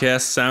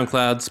Podcasts,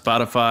 SoundCloud,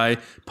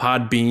 Spotify,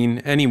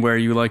 Podbean, anywhere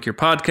you like your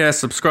podcast.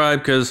 Subscribe,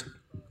 because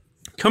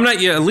coming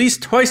at you at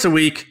least twice a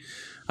week.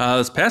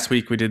 This past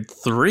week, we did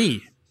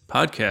 3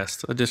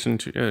 podcasts in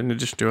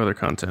addition to other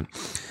content.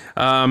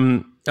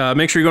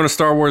 Make sure you go to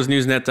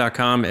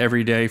StarWarsNewsNet.com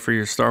every day for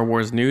your Star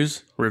Wars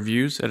news,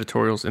 reviews,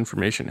 editorials,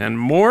 information, and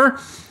more.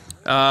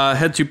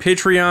 Head to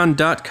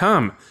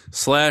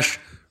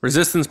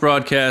Patreon.com/Resistance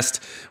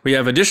Broadcast. We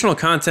have additional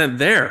content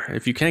there.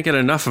 If you can't get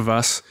enough of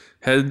us,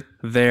 head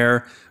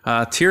there.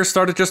 Tiers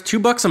start at just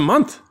 $2 a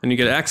month, and you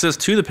get access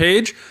to the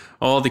page,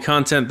 all the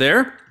content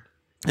there.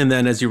 And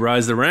then as you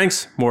rise the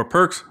ranks, more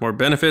perks, more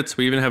benefits.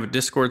 We even have a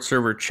Discord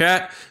server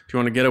chat. If you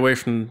want to get away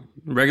from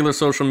regular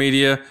social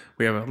media,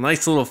 we have a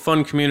nice little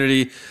fun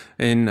community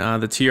in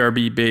the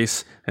TRB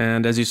base.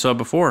 And as you saw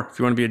before, if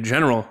you want to be a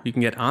general, you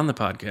can get on the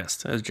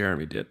podcast, as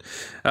Jeremy did.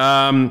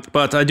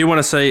 But I do want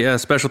to say a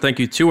special thank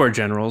you to our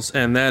generals,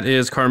 and that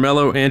is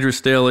Carmelo, Andrew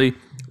Staley,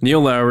 Neil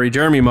Lowry,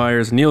 Jeremy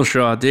Myers, Neil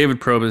Shaw, David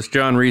Probus,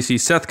 John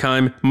Reese, Seth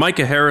Keim,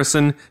 Micah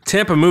Harrison,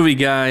 Tampa Movie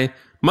Guy,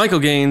 Michael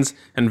Gaines,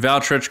 and Val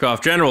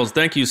Trichkoff. Generals,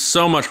 thank you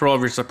so much for all of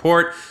your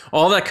support.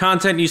 All that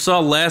content you saw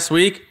last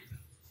week,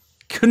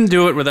 couldn't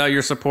do it without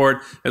your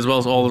support, as well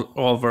as all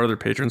of our other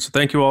patrons. So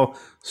thank you all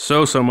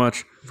so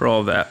much for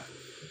all of that.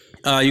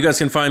 You guys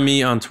can find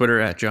me on Twitter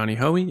at Johnny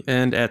Hoey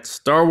and at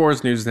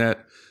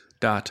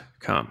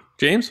StarWarsNewsNet.com.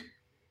 James?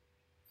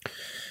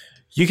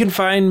 You can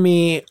find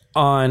me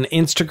on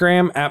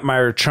Instagram at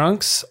Myra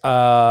Trunks,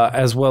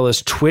 as well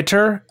as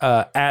Twitter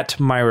at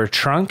Myra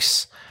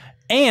Trunks.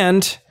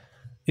 And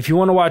if you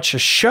want to watch a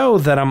show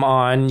that I'm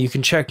on, you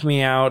can check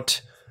me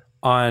out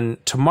on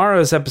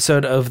tomorrow's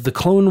episode of the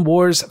Clone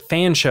Wars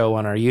fan show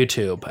on our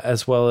YouTube,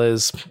 as well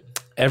as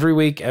every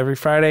week, every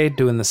Friday,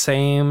 doing the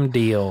same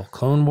deal.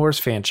 Clone Wars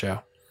fan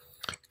show.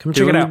 Come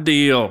check it out.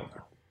 Deal.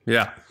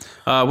 Yeah.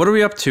 What are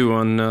we up to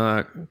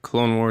on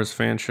Clone Wars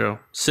fan show?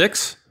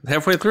 6?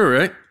 Halfway through,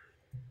 right?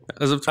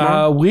 As of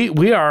tomorrow?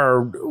 We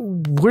are, I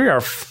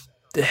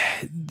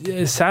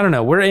don't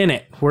know. We're in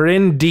it. We're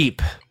in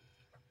deep.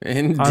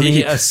 Indeed. On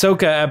the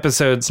Ahsoka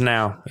episodes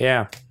now.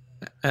 Yeah.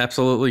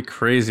 Absolutely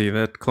crazy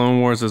that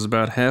Clone Wars is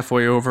about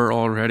halfway over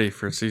already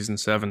for season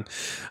 7.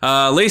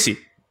 Lacey.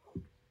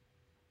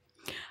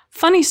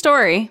 Funny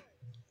story.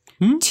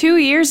 2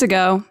 years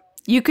ago,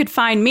 you could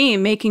find me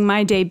making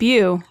my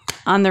debut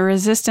on the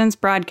Resistance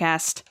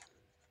broadcast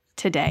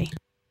today.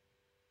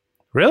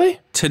 Really?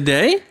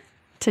 Today?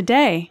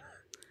 Today.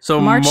 So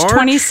March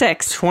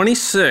 26th.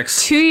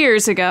 26th. 2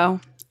 years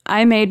ago,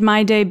 I made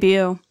my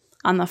debut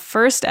on the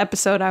first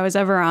episode I was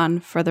ever on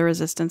for the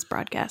Resistance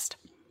broadcast.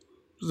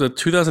 Was it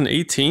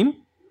 2018?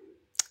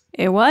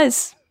 It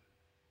was.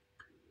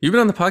 You've been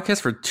on the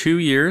podcast for 2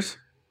 years?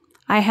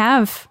 I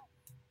have.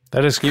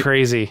 That is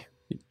crazy.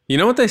 You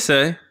know what they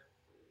say?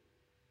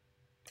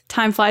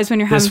 Time flies when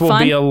you're having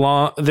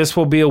fun. This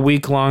will be a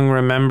week long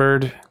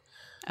remembered.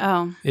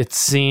 Oh. It's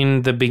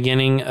seen the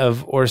beginning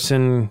of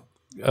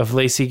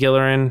Lacey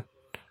Gillerin,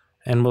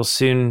 and we'll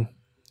soon,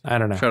 I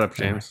don't know. Shut up,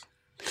 James.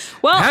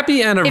 Well,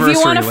 happy anniversary, if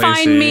you want to Lacey.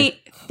 find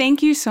me,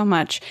 thank you so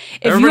much.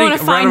 If Everybody, you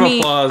want to find round of me,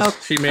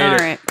 applause. She made all it.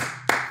 Right.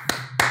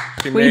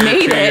 She We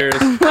made 2 it. years.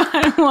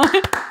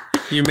 What?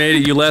 You made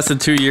it. You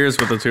lasted 2 years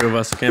with the two of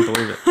us. I can't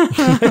believe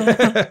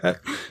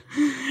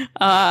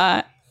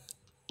it.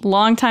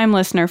 Long-time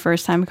listener,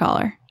 first-time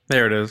caller.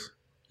 There it is.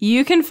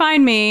 You can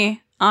find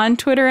me on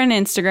Twitter and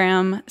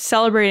Instagram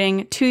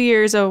celebrating 2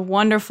 years of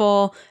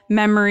wonderful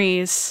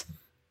memories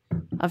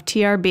of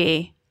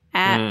TRB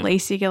at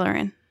Lacey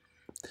Gillerin.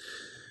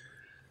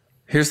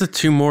 Here's the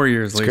 2 more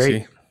years, Lacey.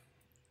 great.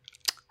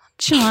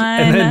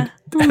 John.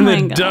 And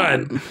then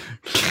done.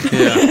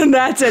 Yeah.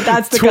 That's it.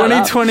 That's the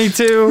cutoff.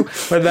 2022,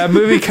 when that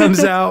movie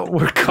comes out,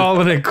 we're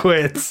calling it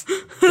quits.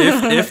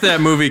 if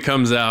that movie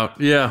comes out,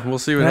 yeah, we'll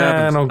see what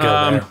happens. I don't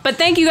go there. But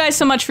thank you guys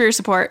so much for your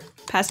support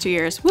past 2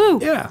 years. Woo.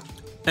 Yeah.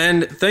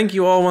 And thank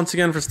you all once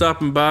again for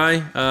stopping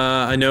by.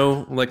 I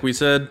know, like we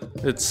said,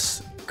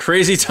 it's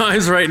crazy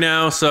times right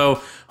now,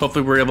 so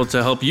hopefully we're able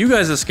to help you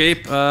guys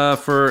escape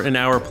for an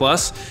hour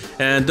plus.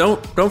 And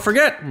don't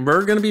forget,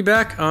 we're going to be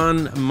back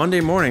on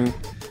Monday morning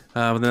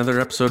with another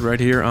episode right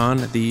here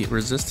on the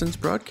Resistance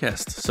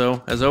Broadcast.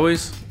 So, as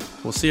always,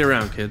 we'll see you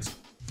around, kids.